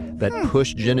 that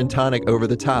pushed gin and tonic over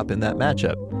the top in that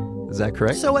matchup. Is that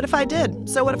correct? So what if I did?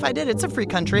 It's a free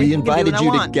country. We invited you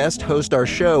to guest host our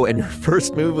show, and your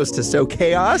first move was to sow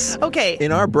chaos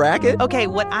in our bracket? Okay,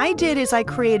 what I did is I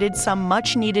created some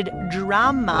much-needed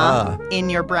drama in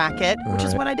your bracket, which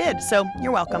is what I did. So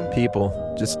you're welcome.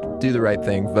 People, just do the right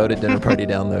thing. Vote at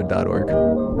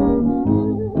dinnerpartydownload.org.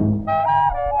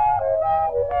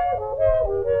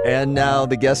 And now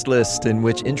the guest list, in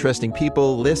which interesting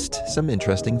people list some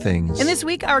interesting things. And this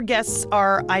week, our guests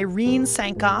are Irene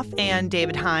Sankoff and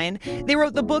David Hein. They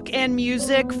wrote the book and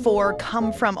music for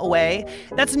Come From Away.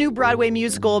 That's a new Broadway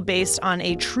musical based on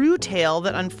a true tale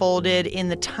that unfolded in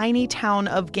the tiny town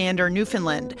of Gander,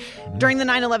 Newfoundland. During the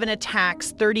 9/11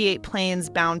 attacks, 38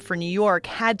 planes bound for New York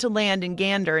had to land in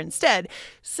Gander instead.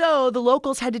 So the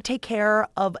locals had to take care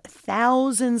of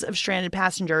thousands of stranded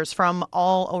passengers from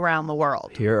all around the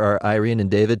world. Here are Irene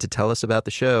and David to tell us about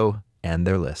the show and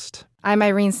their list. I'm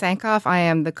Irene Sankoff. I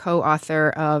am the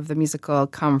co-author of the musical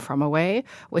Come From Away,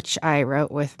 which I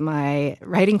wrote with my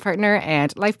writing partner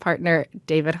and life partner,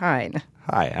 David Hein.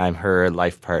 Hi, I'm her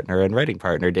life partner and writing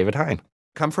partner, David Hein.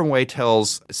 Come From Away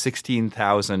tells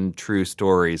 16,000 true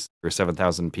stories. There are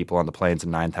 7,000 people on the plains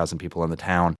and 9,000 people in the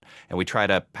town. And we try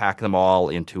to pack them all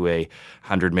into a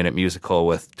 100-minute musical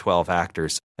with 12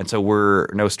 actors. And so we're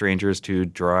no strangers to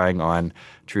drawing on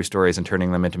true stories and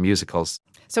turning them into musicals.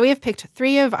 So we have picked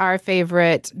 3 of our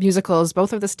favorite musicals,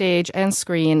 both of the stage and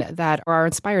screen, that are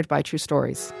inspired by true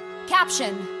stories.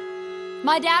 Caption.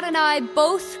 My dad and I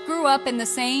both grew up in the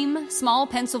same small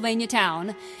Pennsylvania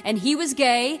town, and he was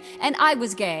gay, and I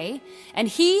was gay, and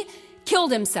he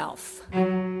killed himself.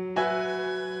 And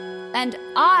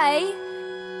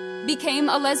I became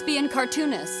a lesbian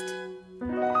cartoonist.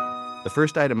 The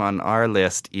first item on our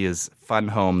list is Fun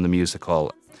Home, the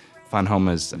musical. Fun Home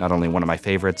is not only one of my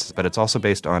favorites, but it's also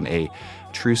based on a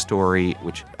true story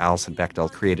which Alison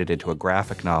Bechdel created into a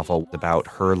graphic novel about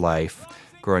her life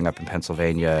growing up in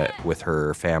Pennsylvania with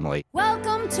her family.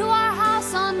 Welcome to our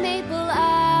house on Maple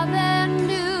Avenue.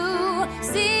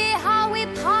 See how we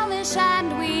polish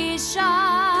and we shine.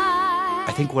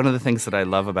 I think one of the things that I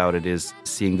love about it is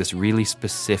seeing this really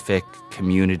specific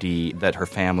community that her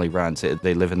family runs.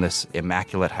 They live in this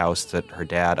immaculate house that her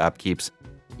dad upkeeps.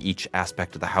 Each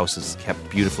aspect of the house is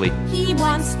kept beautifully. He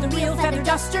wants the real feather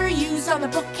duster used on the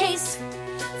bookcase.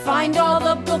 Find all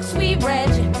the books we read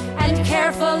and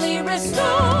carefully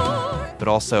restore. But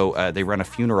also, they run a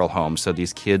funeral home, so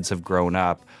these kids have grown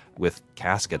up with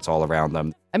caskets all around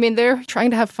them. I mean, they're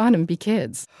trying to have fun and be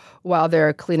kids while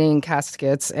they're cleaning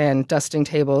caskets and dusting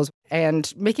tables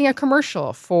and making a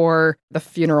commercial for the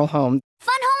funeral home.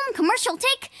 Fun Home commercial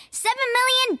take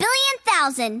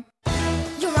 7,000,000,000,000.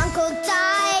 Your uncle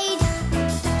died.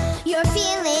 You're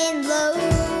feeling low.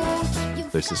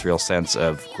 There's this real sense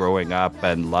of growing up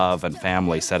and love and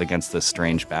family set against this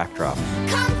strange backdrop.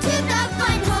 Come to the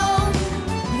Fun Home.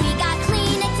 We got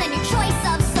Kleenex and your choice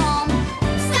of song.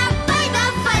 Stop by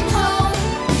the Fun Home.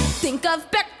 Think of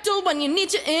Bechtel when you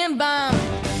need your M-bomb.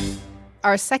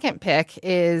 Our second pick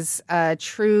is a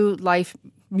true life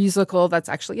musical that's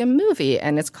actually a movie,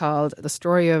 and it's called The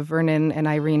Story of Vernon and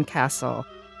Irene Castle.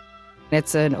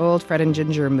 It's an old Fred and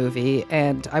Ginger movie,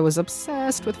 and I was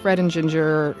obsessed with Fred and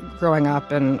Ginger growing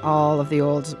up and all of the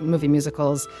old movie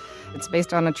musicals. It's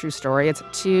based on a true story. It's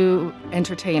 2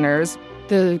 entertainers.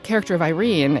 The character of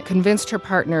Irene convinced her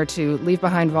partner to leave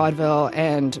behind vaudeville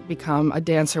and become a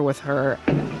dancer with her.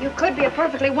 You could be a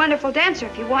perfectly wonderful dancer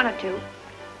if you wanted to.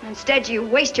 Instead, you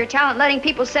waste your talent letting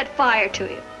people set fire to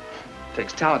you. It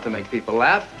takes talent to make people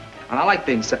laugh, and I like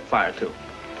being set fire to.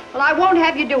 Well, I won't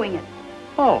have you doing it.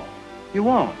 Oh. You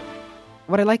won't.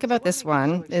 What I like about this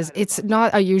one is it's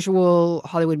not a usual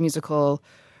Hollywood musical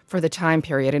for the time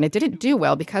period, and it didn't do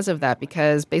well because of that,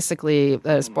 because basically,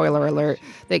 spoiler alert,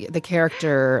 the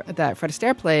character that Fred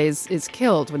Astaire plays is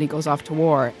killed when he goes off to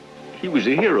war. He was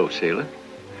a hero, sailor.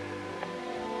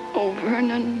 Oh,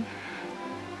 Vernon.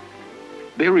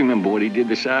 They remember what he did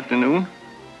this afternoon.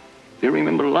 They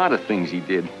remember a lot of things he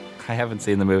did. I haven't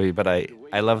seen the movie, but I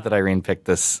love that Irene picked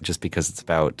this just because it's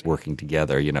about working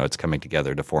together. You know, it's coming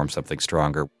together to form something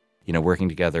stronger. You know, working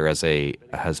together as a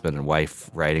husband and wife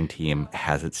writing team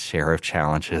has its share of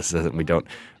challenges. We don't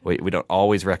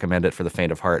always recommend it for the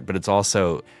faint of heart, but it's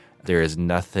also, there is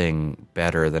nothing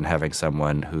better than having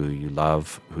someone who you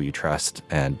love, who you trust,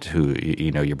 and who,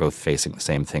 you know, you're both facing the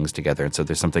same things together. And so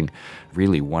there's something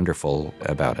really wonderful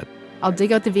about it. I'll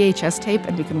dig out the VHS tape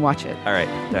and we can watch it. All right,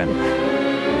 done.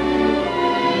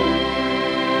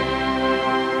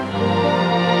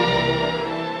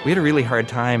 We had a really hard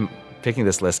time picking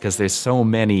this list because there's so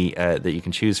many that you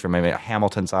can choose from. I mean,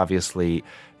 Hamilton's obviously,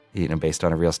 you know, based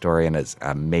on a real story and it's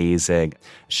amazing.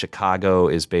 Chicago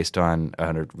is based on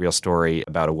a real story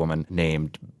about a woman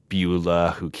named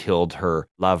Beulah who killed her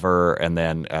lover and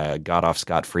then got off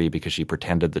scot-free because she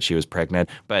pretended that she was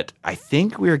pregnant. But I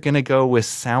think we're going to go with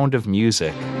Sound of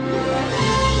Music.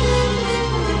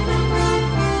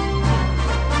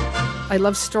 I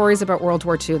love stories about World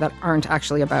War II that aren't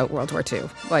actually about World War II,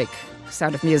 like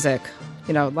Sound of Music,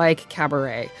 you know, like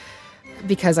Cabaret,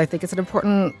 because I think it's an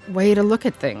important way to look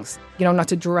at things. You know, not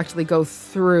to directly go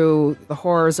through the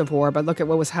horrors of war, but look at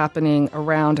what was happening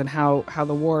around and how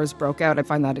the wars broke out. I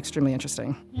find that extremely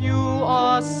interesting. You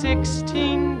are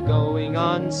 16, going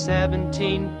on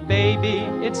 17, baby,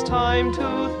 it's time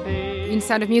to think. In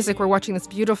Sound of Music, we're watching this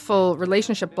beautiful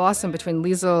relationship blossom between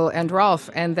Liesl and Rolf,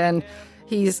 and then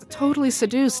he's totally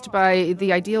seduced by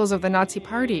the ideals of the Nazi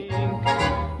Party.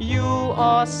 You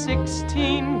are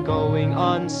 16, going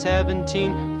on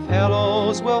 17,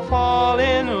 fellows will fall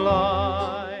in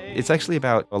line. It's actually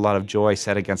about a lot of joy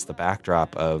set against the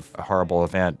backdrop of a horrible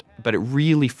event, but it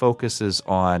really focuses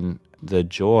on the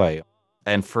joy.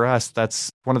 And for us,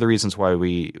 that's one of the reasons why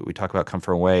we talk about Come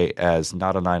From Away as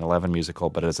not a 9/11 musical,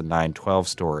 but as a 9/12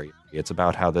 story. It's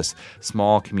about how this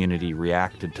small community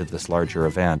reacted to this larger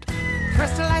event.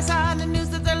 Crystal, I saw on the news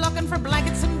that they're looking for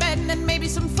blankets and bedding and maybe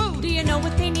some food. Do you know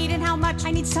what they need and how much?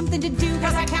 I need something to do,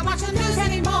 Cause I can't watch the news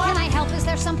anymore. Can I help? Is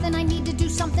there something I need to do?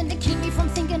 Something to keep me from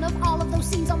thinking of all of those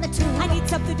scenes on the tube? I need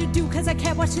something to do cause I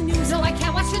can't watch the news. No, I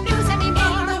can't watch the news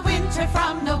anymore. In the winter,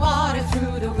 from the water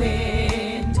through the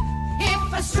wind,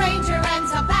 if a stranger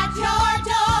ends up at your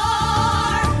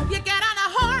door, you get on a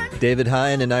horn. David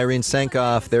Hein and Irene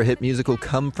Sankoff, their hit musical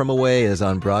Come From Away is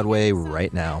on Broadway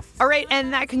right now. All right,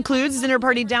 and that concludes Dinner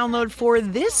Party Download for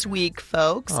this week,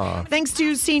 folks. Aw. Thanks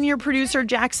to senior producer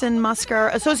Jackson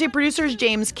Musker, associate producers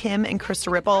James Kim and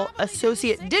Krista Ripple,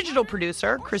 associate digital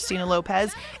producer Christina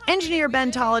Lopez, engineer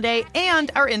Ben Tolliday,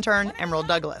 and our intern Emerald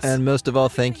Douglas. And most of all,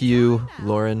 thank you,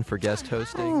 Lauren, for guest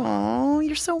hosting. Oh,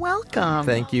 you're so welcome.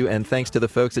 Thank you, and thanks to the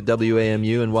folks at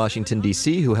WAMU in Washington,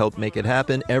 D.C. who helped make it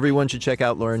happen. Everyone should check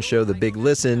out Lauren's show, The Big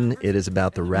Listen. It is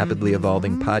about the rapidly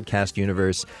evolving podcast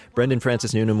universe. Brendan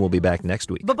Francis Noonan will be back next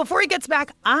week. But before he gets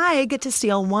back, I get to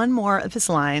steal one more of his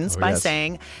lines by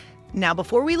saying, now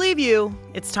before we leave you,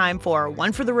 it's time for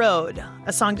One for the Road,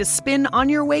 a song to spin on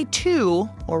your way to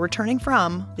or returning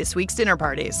from this week's dinner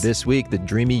parties. This week, the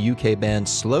dreamy UK band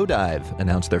Slowdive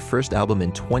announced their first album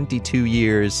in 22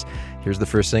 years. Here's the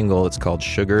first single. It's called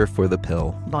Sugar for the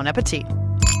Pill. Bon appetit.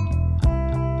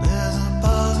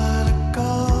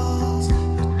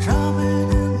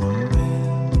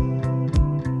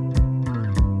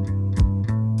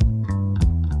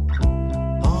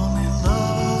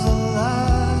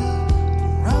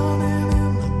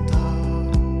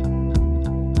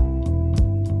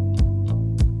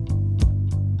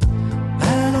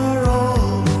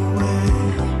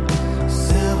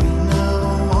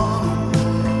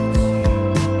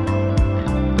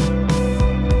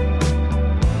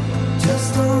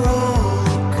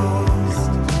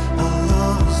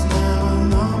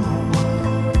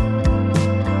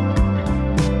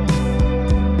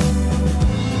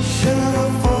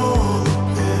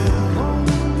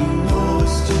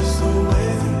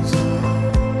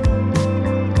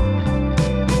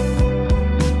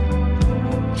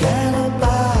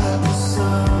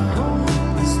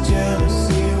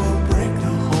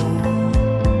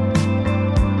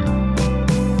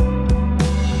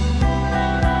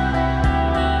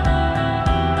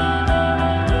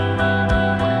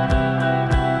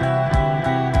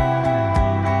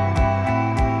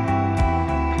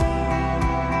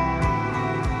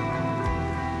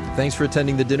 Thanks for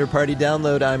attending the Dinner Party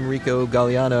Download. I'm Rico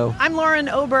Galliano. I'm Lauren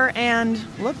Ober, and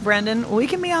look, Brendan, we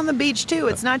can be on the beach too.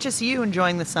 It's not just you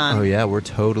enjoying the sun. Oh, yeah, we're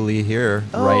totally here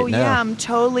right now. Oh, yeah, I'm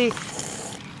totally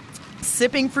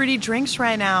sipping fruity drinks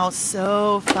right now.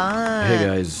 So fun. Hey,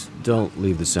 guys, don't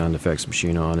leave the sound effects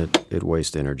machine on. It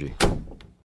wastes energy.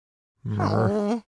 Oh.